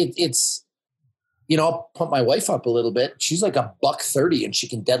it's, you know, I'll pump my wife up a little bit. She's like $130 and she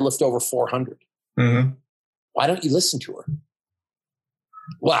can deadlift over 400. Mm-hmm. Why don't you listen to her?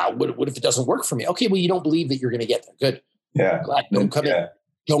 Wow. What if it doesn't work for me? Okay. Well, you don't believe that you're going to get there. Good. Yeah. Glad. Don't come in.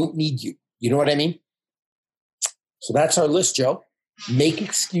 Don't need you. You know what I mean? So that's our list, Joe. Make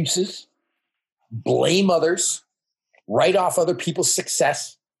excuses, blame others, write off other people's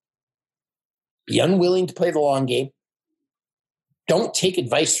success, be unwilling to play the long game. Don't take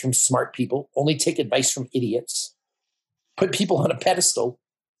advice from smart people. Only take advice from idiots. Put people on a pedestal.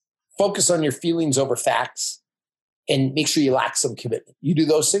 Focus on your feelings over facts. And make sure you lack some commitment. You do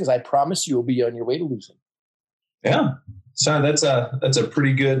those things, I promise you will be on your way to losing. Yeah. So that's a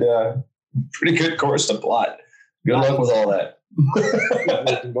pretty good course to plot. Good luck with all that.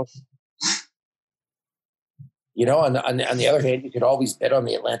 You know, on the other hand, you could always bet on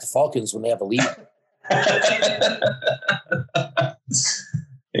the Atlanta Falcons when they have a lead.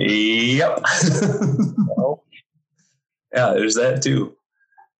 Yep. Yeah, there's that too.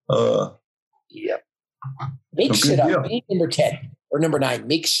 Yep. Make shit up. Be number 10 or number 9.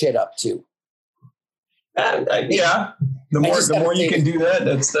 Make shit up too. Yeah. The more you can do that,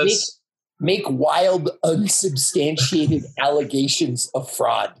 that's make wild, unsubstantiated allegations of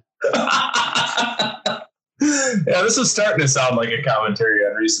fraud. Yeah, this is starting to sound like a commentary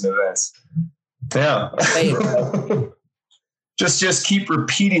on recent events. Yeah. Just keep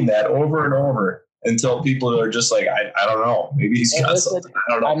repeating that over and over until people are just like, I don't know. Maybe he's got something.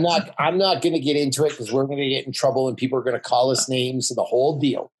 I don't know. I'm not going to get into it because we're going to get in trouble and people are going to call us names and the whole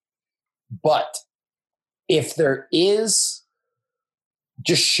deal. But if there is,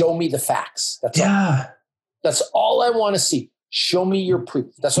 just show me the facts. That's all I want to see. Show me your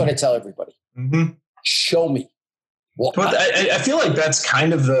proof. That's what I tell everybody. Mm-hmm. Show me. Well, but I feel like that's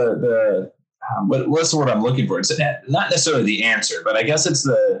kind of what's the word I'm looking for? It's not necessarily the answer, but I guess it's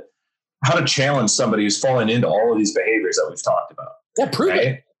how to challenge somebody who's fallen into all of these behaviors that we've talked about. Yeah, prove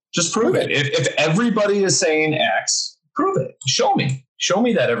it. Just prove it. If everybody is saying X, prove it. Show me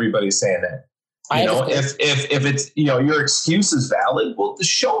that everybody's saying that. You know, if it's, you know, your excuse is valid, well,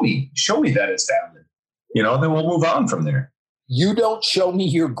 show me that it's valid. You know, then we'll move on from there. You don't show me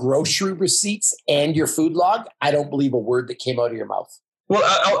your grocery receipts and your food log, I don't believe a word that came out of your mouth. Well,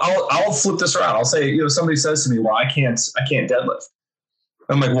 I'll flip this around. I'll say, you know, somebody says to me, well, I can't deadlift.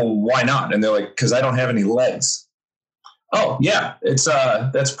 I'm like, well, why not? And they're like, because I don't have any legs. Oh, yeah, it's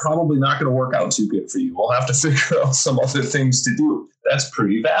that's probably not going to work out too good for you. We'll have to figure out some other things to do. That's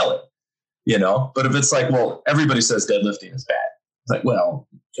pretty valid, you know. But if it's like, well, everybody says deadlifting is bad. It's like, well,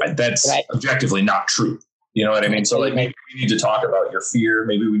 that's objectively not true. You know what I mean? So like, maybe we need to talk about your fear.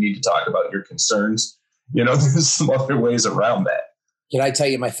 Maybe we need to talk about your concerns. You know, there's some other ways around that. Can I tell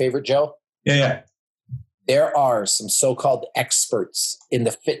you my favorite, Joe? Yeah. There are some so-called experts in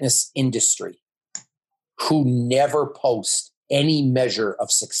the fitness industry who never post any measure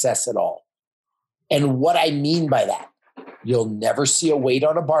of success at all. And what I mean by that, you'll never see a weight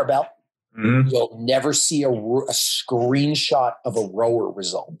on a barbell. Mm-hmm. You'll never see a screenshot of a rower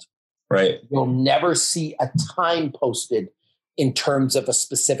result. Right. You'll never see a time posted in terms of a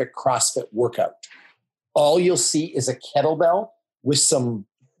specific CrossFit workout. All you'll see is a kettlebell with some,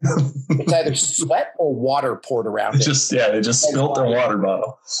 it's either sweat or water poured around it. They just spilled their water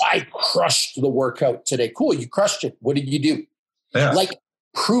bottle. I crushed the workout today. Cool, you crushed it. What did you do? Yeah. Like,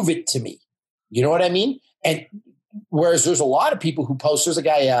 prove it to me. You know what I mean? And whereas there's a lot of people who post, there's a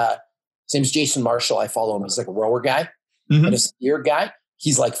guy, his name's Jason Marshall. I follow him. He's like a rower guy and a skier guy.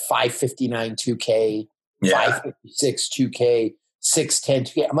 He's like 559 2K, 556 2K,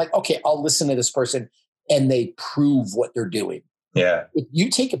 610 2K. I'm like, okay, I'll listen to this person, and they prove what they're doing. Yeah. If you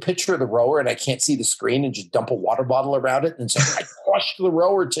take a picture of the rower and I can't see the screen and just dump a water bottle around it and say, I crushed the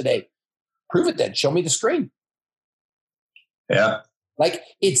rower today, prove it then. Show me the screen. Yeah. Like,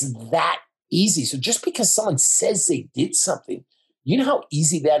 it's that easy. So just because someone says they did something, you know how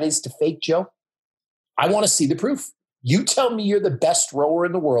easy that is to fake, Joe? I want to see the proof. You tell me you're the best rower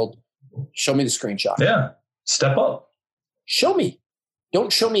in the world. Show me the screenshot. Yeah. Step up. Show me.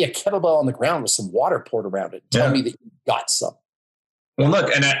 Don't show me a kettlebell on the ground with some water poured around it. Tell me that you got some. Well,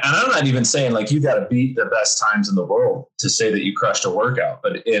 look, and I'm not even saying like you got to beat the best times in the world to say that you crushed a workout.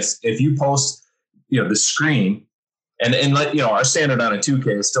 But if you post, you know, the screen and like, you know, our standard on a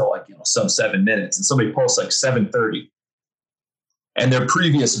 2K is still like, you know, sub 7 minutes, and somebody posts like 7:30 and their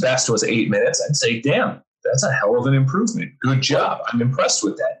previous best was 8 minutes, I'd say, damn, that's a hell of an improvement. Good job. I'm impressed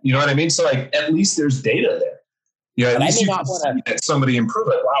with that. You know what I mean? So like, at least there's data there. You know, at least you can see that somebody improved.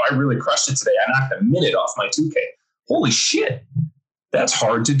 Like, wow, I really crushed it today. I knocked a minute off my 2K. Holy shit. That's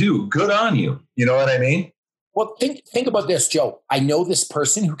hard to do. Good on you. You know what I mean? Well, think about this, Joe. I know this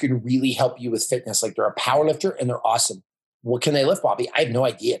person who can really help you with fitness. Like, they're a power lifter and they're awesome. What can they lift, Bobby? I have no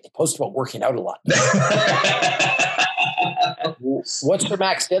idea. They post about working out a lot. What's their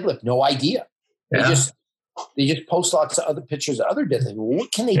max deadlift? No idea. They just post lots of other pictures of other deadlifts.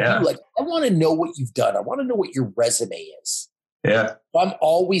 What can they do? Like, I want to know what you've done. I want to know what your resume is. Yeah. I'm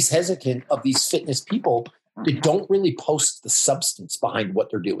always hesitant of these fitness people that don't really post the substance behind what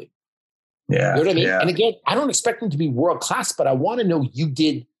they're doing. Yeah. You know what I mean? Yeah. And again, I don't expect them to be world class, but I want to know you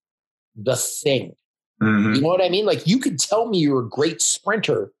did the thing. Mm-hmm. You know what I mean? Like, you could tell me you're a great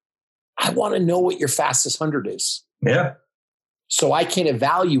sprinter. I want to know what your fastest 100 is. Yeah. So I can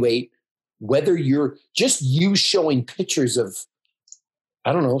evaluate whether you're just you showing pictures of,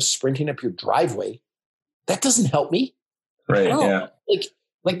 I don't know, sprinting up your driveway, that doesn't help me. Right. Yeah.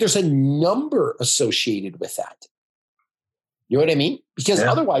 Like there's a number associated with that. You know what I mean? Because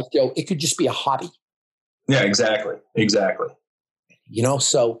otherwise, Joe, it could just be a hobby. Yeah, exactly. You know,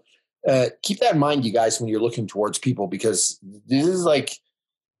 so keep that in mind, you guys, when you're looking towards people, because this is like,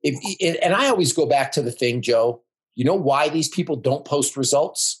 and I always go back to the thing, Joe, you know why these people don't post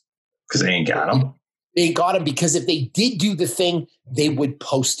results? Because they ain't got them. They ain't got them because if they did do the thing, they would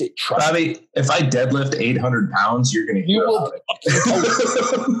post it. Trust me. If I deadlift 800 pounds, you're going to hear about it.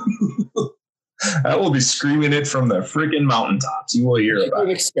 I will be screaming it from the freaking mountaintops. You will hear about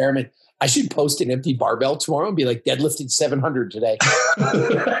it. Experiment. I should post an empty barbell tomorrow and be like, deadlifted 700 today.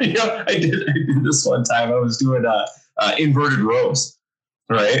 I did this one time. I was doing inverted rows,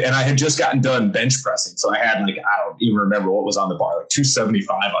 right? And I had just gotten done bench pressing. So I had I don't even remember what was on the bar, like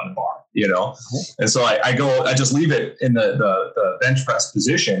 275 on the bar, you know? And so I just leave it in the bench press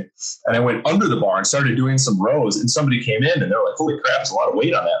position. And I went under the bar and started doing some rows. And somebody came in and they're like, holy crap, there's a lot of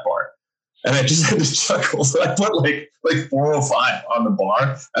weight on that bar. And I just had to chuckle. So I put like 405 on the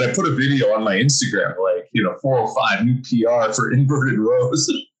bar, and I put a video on my Instagram, 405 new PR for inverted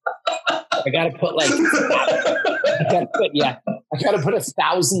rows. I gotta put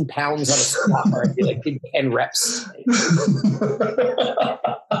 1,000 pounds on a squat bar. I did 10 reps.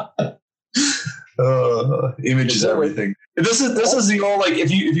 Image is everything. This is the old,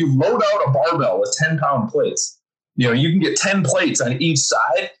 if you load out a barbell with 10-pound plates, you can get 10 plates on each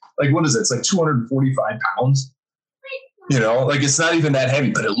side. What is it? It's 245 pounds. It's not even that heavy,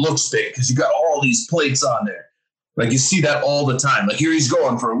 but it looks big because you got all these plates on there. You see that all the time. Here he's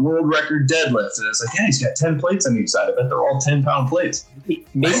going for a world record deadlift. And it's he's got 10 plates on each side. I bet they're all 10-pound plates. Maybe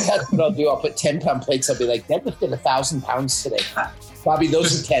that's what I'll do. I'll put 10-pound plates. I'll be like, deadlifted 1,000 pounds today. Bobby,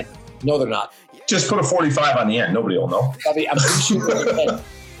 those are 10. No, they're not. Just put a 45 on the end. Nobody will know. Bobby, I'm pretty sure they're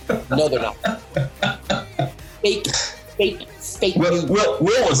 10. No, they're not. Fake news. Will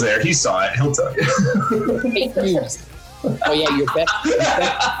was there. He saw it. He'll tell you. Fake news. Oh, yeah, your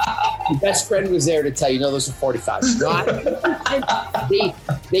best friend was there to tell you, no, those are 45s.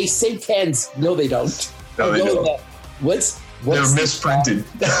 They say 10s. No, they don't. No, they don't. They're misprinted.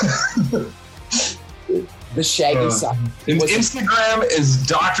 The shaggy side. Instagram is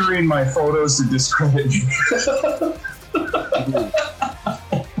doctoring my photos to discredit me.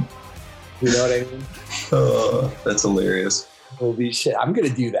 You know what I mean? Oh, that's hilarious. Holy shit. I'm going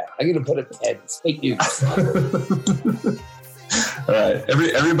to do that. I'm going to put a 10. It's fake news. All right.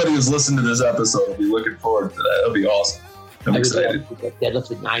 Everybody who's listened to this episode will be looking forward to that. That'll be awesome. I'm excited.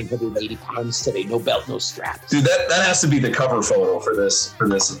 Deadlifted 980 pounds today. No belt, no straps. Dude, that has to be the cover photo for this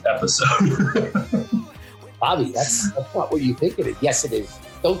episode. Bobby, that's not what you think it is. Yes, it is.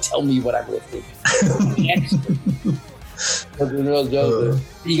 Don't tell me what I'm lifting.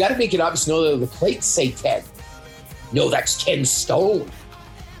 You got to make it obvious. No, the plates say 10. No, that's 10 stone.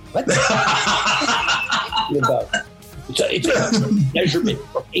 What? It's a measurement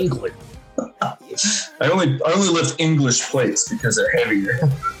from England. I only lift English plates because they're heavier.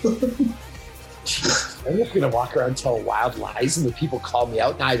 I'm just gonna walk around telling wild lies, and the people call me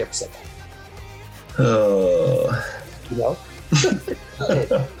out. Now I never said that.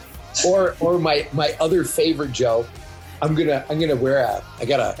 Or my other favorite, Joe. I'm gonna wear I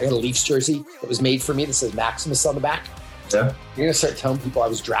got a Leafs jersey that was made for me that says Maximus on the back. Yeah. I'm gonna start telling people I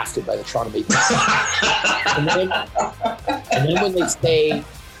was drafted by the Toronto Maple Leafs. and then when they say,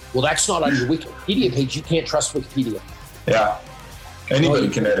 well, that's not on your Wikipedia page, you can't trust Wikipedia. Yeah. Anybody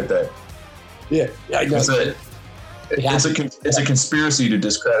can edit that. Yeah. I know. It's a conspiracy to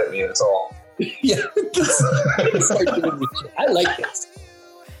discredit me, that's all. Yeah. I like this.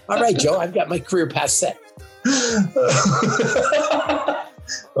 All right, Joe, I've got my career path set.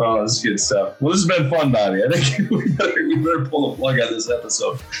 Oh, this is good stuff. Well, this has been fun, Bobby. I think we better pull the plug on this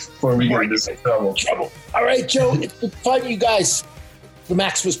episode before we get into some trouble. All right, Joe, it's been fun, you guys. The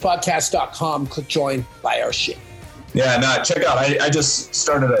MaximusPodcast.com. Click join, buy our shit. Yeah, check out. I just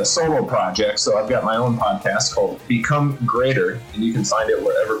started a solo project, so I've got my own podcast called Become Greater, and you can find it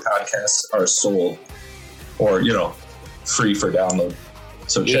wherever podcasts are sold or, free for download.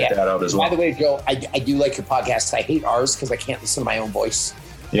 So check that out as well. By the way, Joe, I do like your podcast. I hate ours because I can't listen to my own voice.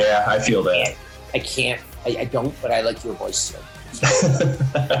 Yeah, I feel that. I can't. I don't, but I like your voice. So.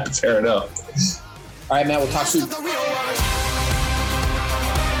 Fair enough. All right, man. We'll talk soon.